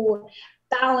whole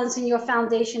balance in your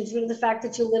foundation due to the fact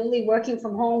that you're literally working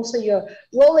from home. So you're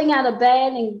rolling out of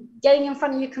bed and getting in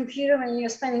front of your computer and you're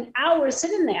spending hours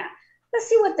sitting there. Let's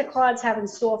see what the cards have in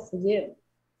store for you.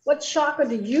 What chakra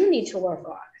do you need to work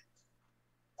on?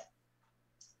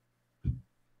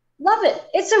 Love it.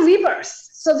 It's a rebirth.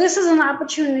 So this is an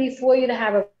opportunity for you to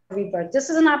have a rebirth. This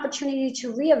is an opportunity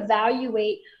to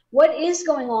reevaluate what is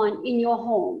going on in your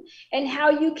home and how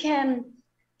you can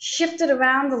shift it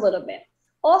around a little bit.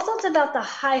 Also, it's about the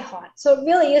high heart. So it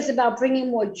really is about bringing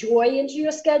more joy into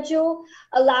your schedule,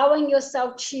 allowing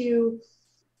yourself to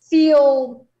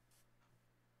feel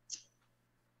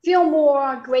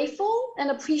more grateful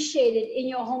and appreciated in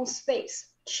your home space.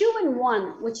 2 and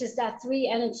 1, which is that 3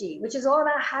 energy, which is all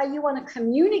about how you want to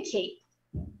communicate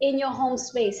in your home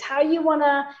space, how you want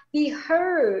to be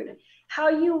heard, how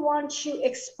you want to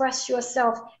express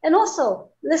yourself, and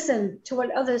also listen to what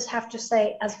others have to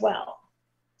say as well.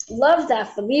 Love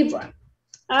that for Libra.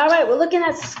 All right, we're looking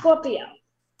at Scorpio.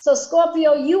 So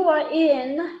Scorpio, you are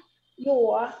in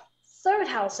your 3rd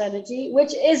house energy,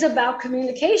 which is about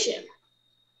communication.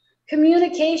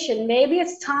 Communication. Maybe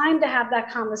it's time to have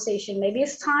that conversation. Maybe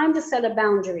it's time to set a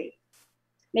boundary.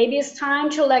 Maybe it's time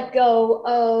to let go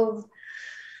of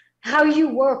how you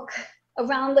work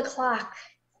around the clock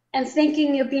and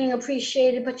thinking you're being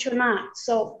appreciated, but you're not.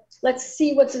 So let's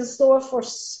see what's in store for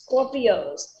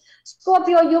Scorpios.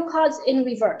 Scorpio, your card's in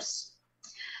reverse.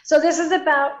 So this is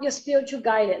about your spiritual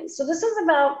guidance. So this is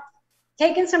about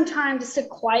taking some time to sit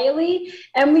quietly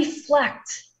and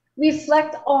reflect.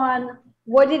 Reflect on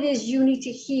what it is you need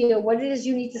to hear, what it is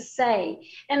you need to say,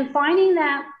 and finding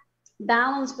that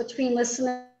balance between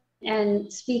listening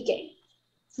and speaking.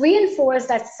 3 and 4 is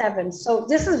that 7. So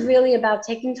this is really about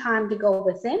taking time to go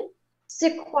within,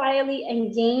 sit quietly,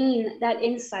 and gain that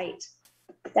insight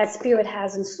that spirit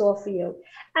has in store for you.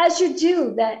 As you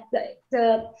do that,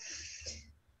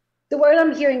 the word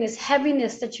I'm hearing is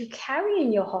heaviness that you carry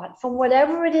in your heart from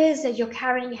whatever it is that you're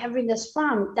carrying heaviness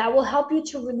from, that will help you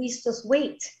to release this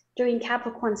weight during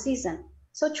Capricorn season.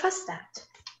 So trust that.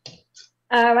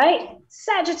 All right,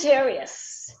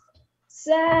 Sagittarius.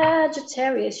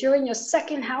 Sagittarius, you're in your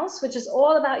 2nd house, which is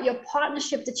all about your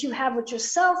partnership that you have with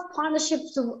yourself,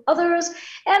 partnerships with others,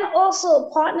 and also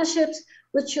partnerships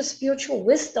with your spiritual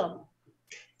wisdom.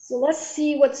 So let's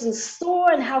see what's in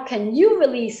store and how can you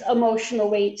release emotional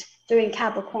weight during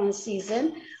Capricorn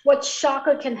season. What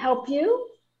chakra can help you?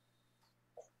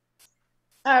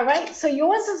 All right, so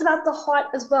yours is about the heart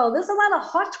as well. There's a lot of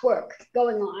heart work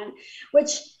going on,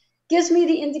 which gives me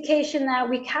the indication that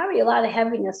we carry a lot of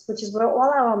heaviness, which is where all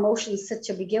our emotions sit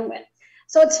to begin with.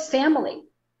 So it's family.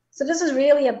 So this is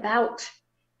really about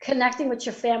connecting with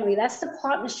your family. That's the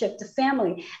partnership, the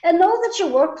family. And know that your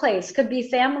workplace could be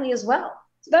family as well,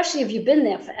 especially if you've been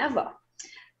there forever.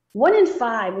 1 and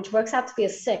 5, which works out to be a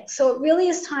 6. So it really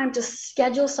is time to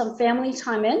schedule some family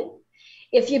time in.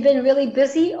 If you've been really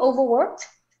busy, overworked,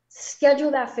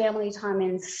 schedule that family time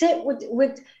in. Sit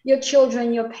with your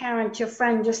children, your parent, your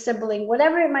friend, your sibling,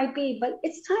 whatever it might be. But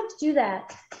it's time to do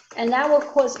that. And that will, of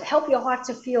course, help your heart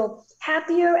to feel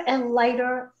happier and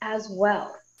lighter as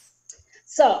well.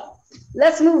 So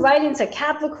let's move right into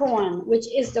Capricorn, which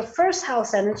is the 1st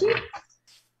house energy.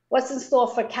 What's in store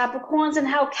for Capricorns and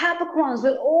how Capricorns,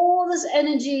 with all this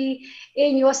energy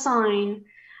in your sign,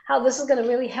 how this is going to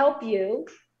really help you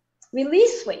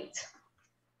release weight.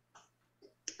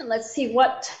 And let's see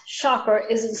what chakra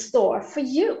is in store for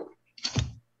you.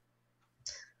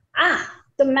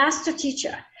 The master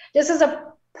teacher. This is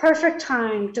a perfect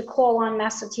time to call on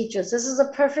master teachers. This is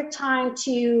a perfect time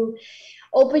to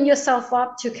open yourself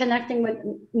up to connecting with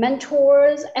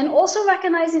mentors and also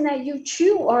recognizing that you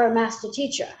too are a master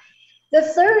teacher.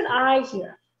 The 3rd eye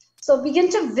here. So begin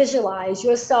to visualize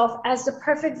yourself as the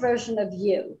perfect version of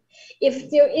you. If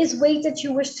there is weight that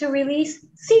you wish to release,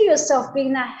 see yourself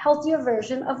being that healthier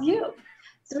version of you.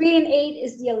 3 and 8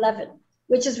 is the 11,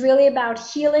 which is really about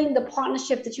healing the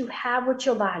partnership that you have with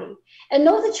your body. And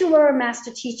know that you are a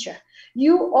master teacher.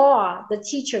 You are the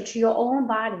teacher to your own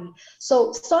body.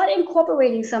 So start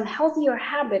incorporating some healthier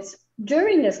habits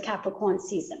during this Capricorn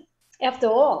season. After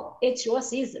all, it's your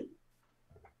season.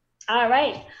 All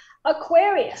right,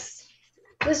 Aquarius.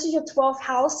 This is your 12th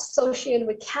house associated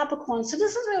with Capricorn. So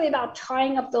this is really about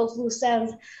tying up those loose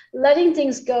ends, letting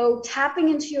things go, tapping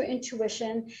into your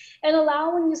intuition, and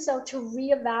allowing yourself to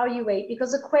reevaluate.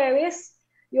 Because Aquarius,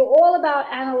 you're all about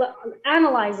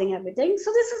analyzing everything.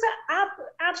 So this is an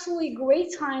absolutely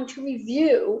great time to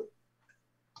review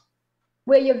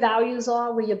where your values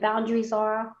are, where your boundaries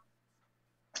are,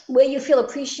 where you feel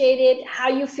appreciated, how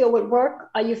you feel with work.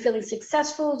 Are you feeling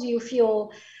successful? Do you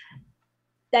feel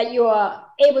that you're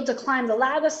able to climb the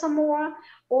ladder some more,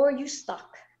 or are you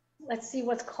stuck? Let's see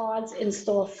what cards in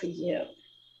store for you.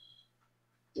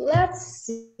 Let's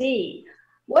see.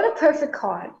 What a perfect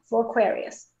card for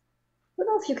Aquarius. I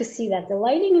don't know if you can see that. The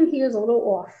lighting in here is a little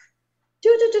off.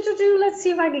 Let's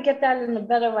see if I can get that in the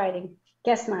better writing.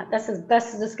 Guess not. That's as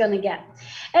best as it's going to get.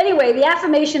 Anyway, the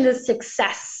affirmation is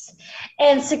success.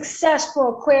 And success for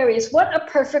Aquarius. What a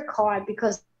perfect card,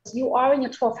 because you are in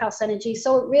your 12th house energy.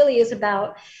 So it really is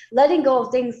about letting go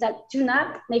of things that do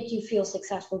not make you feel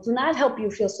successful, do not help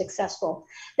you feel successful.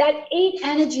 That 8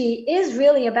 energy is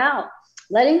really about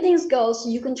letting things go so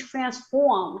you can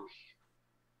transform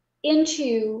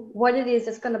into what it is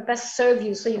that's going to best serve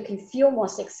you so you can feel more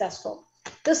successful.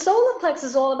 The solar plex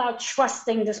is all about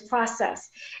trusting this process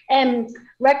and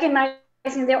recognizing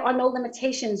there are no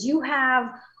limitations. You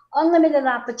have unlimited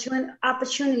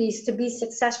opportunities to be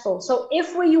successful. So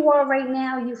if where you are right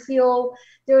now, you feel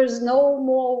there's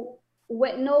no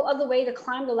other way to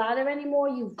climb the ladder anymore,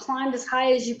 you've climbed as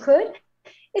high as you could,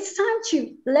 it's time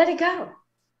to let it go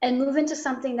and move into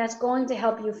something that's going to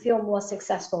help you feel more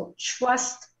successful.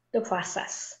 Trust the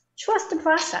process. Trust the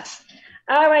process.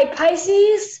 All right,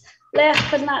 Pisces, last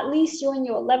but not least, you're in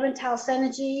your 11th house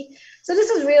energy. So this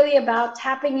is really about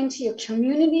tapping into your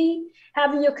community,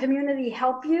 having your community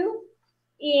help you,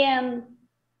 and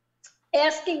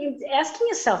asking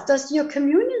yourself, does your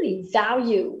community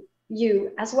value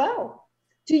you as well?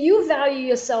 Do you value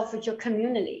yourself with your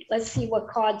community? Let's see what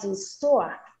cards in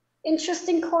store.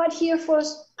 Interesting card here for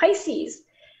Pisces,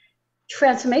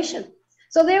 transformation.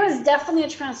 So there is definitely a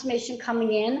transformation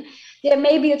coming in. There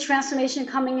may be a transformation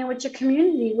coming in with your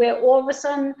community where all of a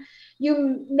sudden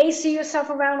you may see yourself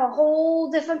around a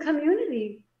whole different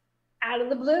community out of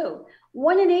the blue.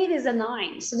 1 and 8 is a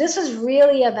 9. So this is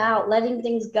really about letting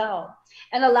things go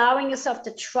and allowing yourself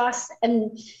to trust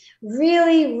and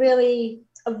really, really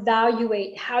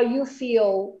evaluate how you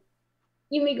feel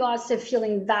in regards to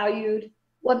feeling valued,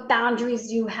 what boundaries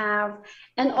do you have,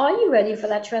 and are you ready for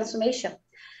that transformation?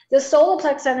 The solar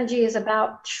plex energy is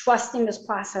about trusting this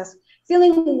process,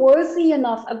 feeling worthy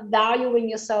enough of valuing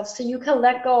yourself so you can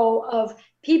let go of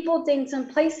people, things, and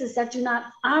places that do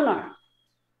not honor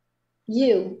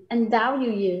you and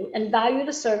value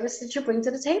the service that you bring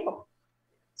to the table.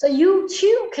 So you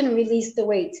too can release the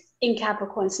weight in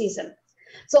Capricorn season.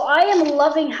 So I am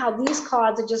loving how these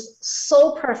cards are just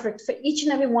so perfect for each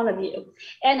and every one of you,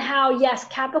 and how, yes,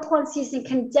 Capricorn season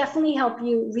can definitely help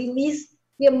you release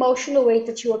the emotional weight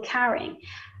that you are carrying.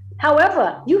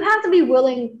 However, you have to be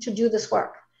willing to do this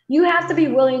work. You have to be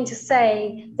willing to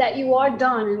say that you are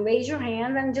done and raise your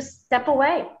hand and just step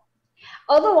away.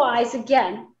 Otherwise,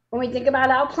 again, when we think about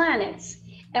our planets,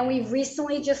 and we've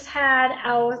recently just had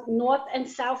our north and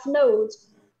south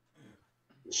nodes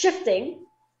shifting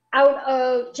out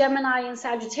of Gemini and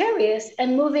Sagittarius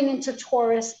and moving into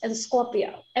Taurus and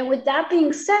Scorpio. And with that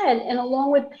being said, and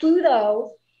along with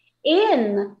Pluto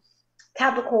in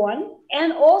Capricorn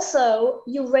and also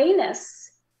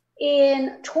Uranus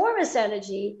in Taurus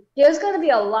energy, there's going to be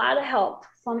a lot of help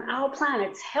from our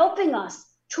planets helping us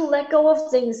to let go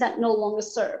of things that no longer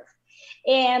serve.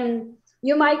 And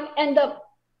you might end up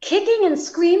kicking and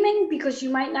screaming because you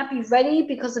might not be ready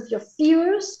because of your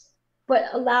fears, but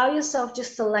allow yourself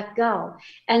just to let go.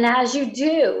 And as you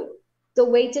do, the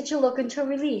weight that you're looking to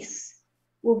release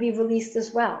will be released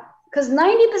as well. Because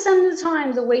 90% of the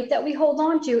time, the weight that we hold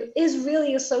on to is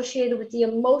really associated with the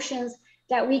emotions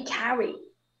that we carry.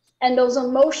 And those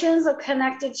emotions are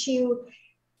connected to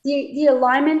the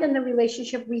alignment and the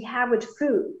relationship we have with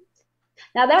food.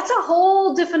 Now, that's a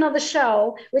whole different other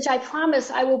show, which I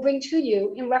promise I will bring to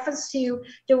you in reference to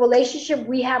the relationship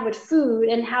we have with food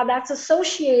and how that's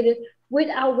associated with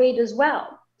our weight as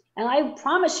well. And I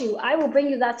promise you, I will bring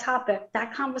you that topic,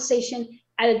 that conversation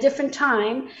at a different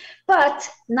time, but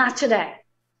not today.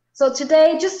 So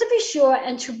today, just to be sure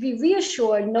and to be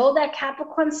reassured, know that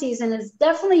Capricorn season is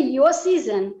definitely your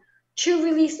season to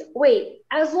release weight,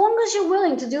 as long as you're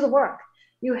willing to do the work.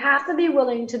 You have to be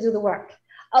willing to do the work.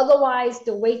 Otherwise,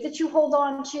 the weight that you hold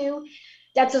on to,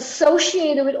 that's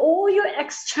associated with all your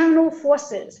external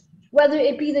forces, whether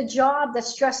it be the job that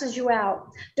stresses you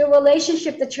out, the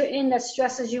relationship that you're in that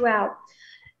stresses you out,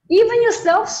 even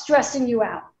yourself stressing you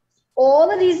out. All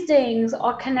of these things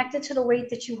are connected to the weight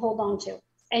that you hold on to.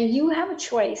 And you have a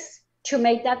choice to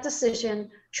make that decision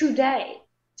today,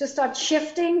 to start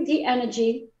shifting the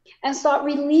energy and start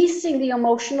releasing the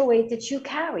emotional weight that you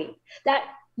carry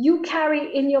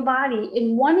in your body,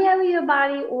 in one area of your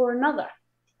body or another.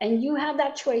 And you have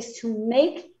that choice to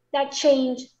make that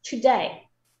change today.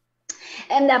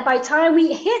 And that by the time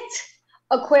we hit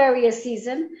Aquarius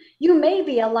season, you may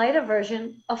be a lighter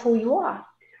version of who you are,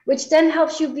 which then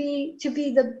helps you to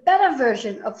be the better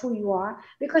version of who you are,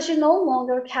 because you're no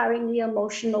longer carrying the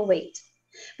emotional weight.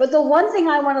 But the one thing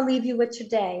I want to leave you with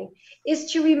today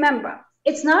is to remember,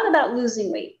 it's not about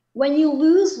losing weight. When you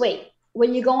lose weight,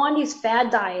 when you go on these fad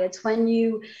diets, when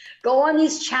you go on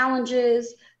these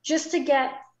challenges just to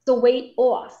get the weight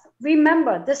off,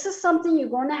 remember, this is something you're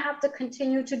going to have to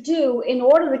continue to do in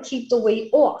order to keep the weight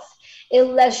off,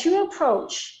 unless you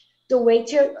approach the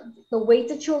weight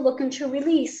that you're looking to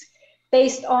release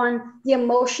based on the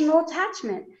emotional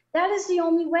attachment. That is the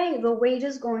only way the weight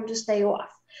is going to stay off.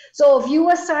 So if you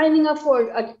are signing up for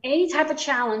any type of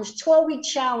challenge, 12-week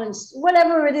challenge,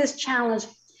 whatever it is challenge,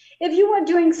 if you are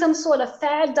doing some sort of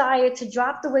fad diet to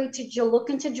drop the weight that you're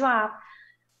looking to drop,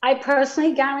 I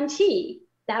personally guarantee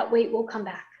that weight will come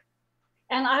back.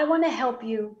 And I want to help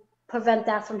you prevent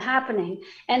that from happening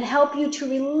and help you to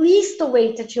release the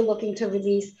weight that you're looking to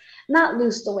release, not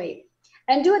lose the weight.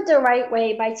 And do it the right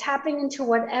way by tapping into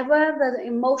whatever the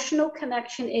emotional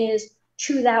connection is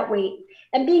to that weight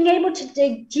and being able to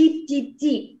dig deep, deep,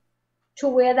 deep to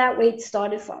where that weight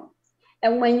started from.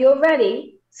 And when you're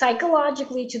ready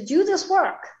psychologically to do this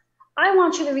work, I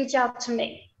want you to reach out to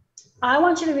me. I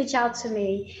want you to reach out to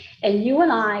me, and you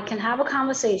and I can have a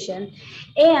conversation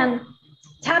and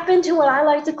tap into what I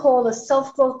like to call the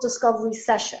self-growth discovery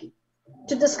session,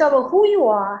 to discover who you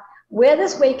are, where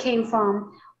this weight came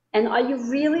from, and are you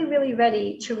really, really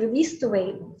ready to release the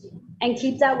weight and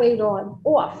keep that weight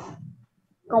off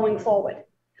going forward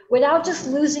without just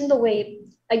losing the weight.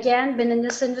 Again, been in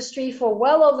this industry for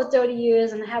well over 30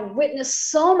 years and have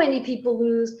witnessed so many people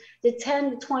lose the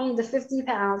 10 to 20 to 50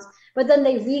 pounds, but then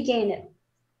they regain it.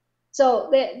 So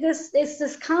it's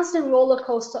this constant roller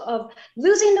coaster of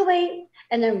losing the weight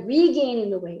and then regaining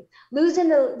the weight, losing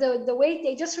the weight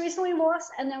they just recently lost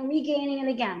and then regaining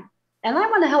it again. And I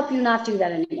want to help you not do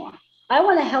that anymore. I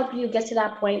want to help you get to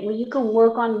that point where you can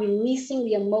work on releasing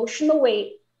the emotional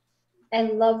weight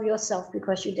and love yourself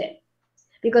because you did.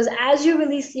 Because as you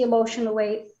release the emotional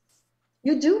weight,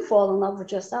 you do fall in love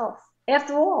with yourself.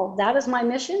 After all, that is my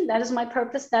mission, that is my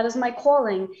purpose, that is my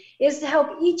calling, is to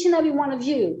help each and every one of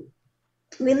you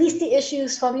release the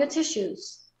issues from your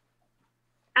tissues.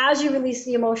 As you release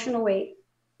the emotional weight,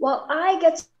 well, I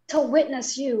get to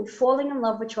witness you falling in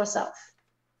love with yourself.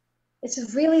 It's a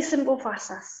really simple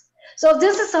process. So if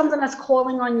this is something that's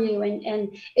calling on you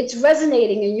and it's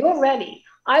resonating and you're ready,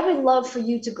 I would love for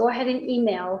you to go ahead and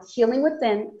email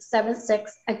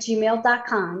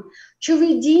healingwithin76@gmail.com to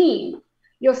redeem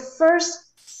your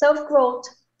first self-growth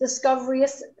discovery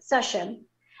session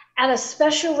at a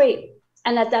special rate.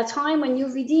 And at that time, when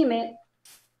you redeem it,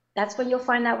 that's when you'll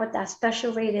find out what that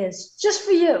special rate is, just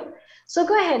for you. So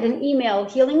go ahead and email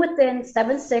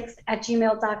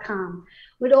healingwithin76@gmail.com.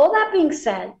 With all that being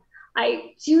said,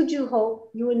 I do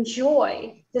hope you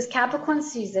enjoy this Capricorn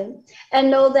season and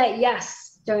know that, yes,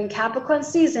 during Capricorn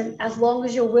season, as long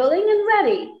as you're willing and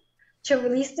ready to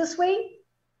release this weight,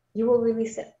 you will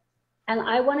release it. And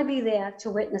I want to be there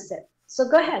to witness it. So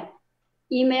go ahead,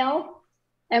 email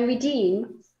and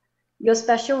redeem your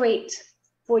special rate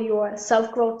for your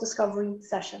self-growth discovery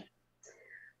session.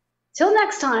 Till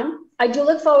next time, I do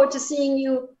look forward to seeing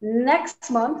you next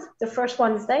month, the first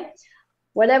Wednesday,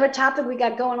 whatever topic we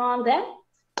got going on then.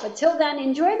 But till then,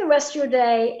 enjoy the rest of your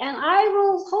day. And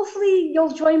hopefully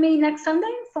you'll join me next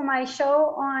Sunday for my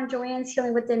show on Joanne's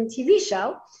Healing Within TV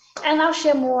show. And I'll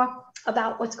share more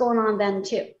about what's going on then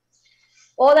too.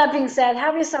 All that being said,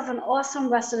 have yourself an awesome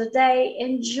rest of the day.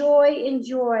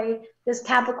 Enjoy this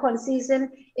Capricorn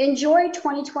season. Enjoy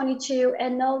 2022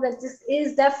 and know that this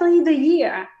is definitely the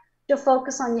year to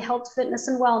focus on your health, fitness,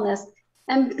 and wellness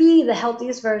and be the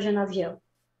healthiest version of you.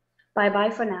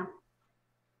 Bye-bye for now.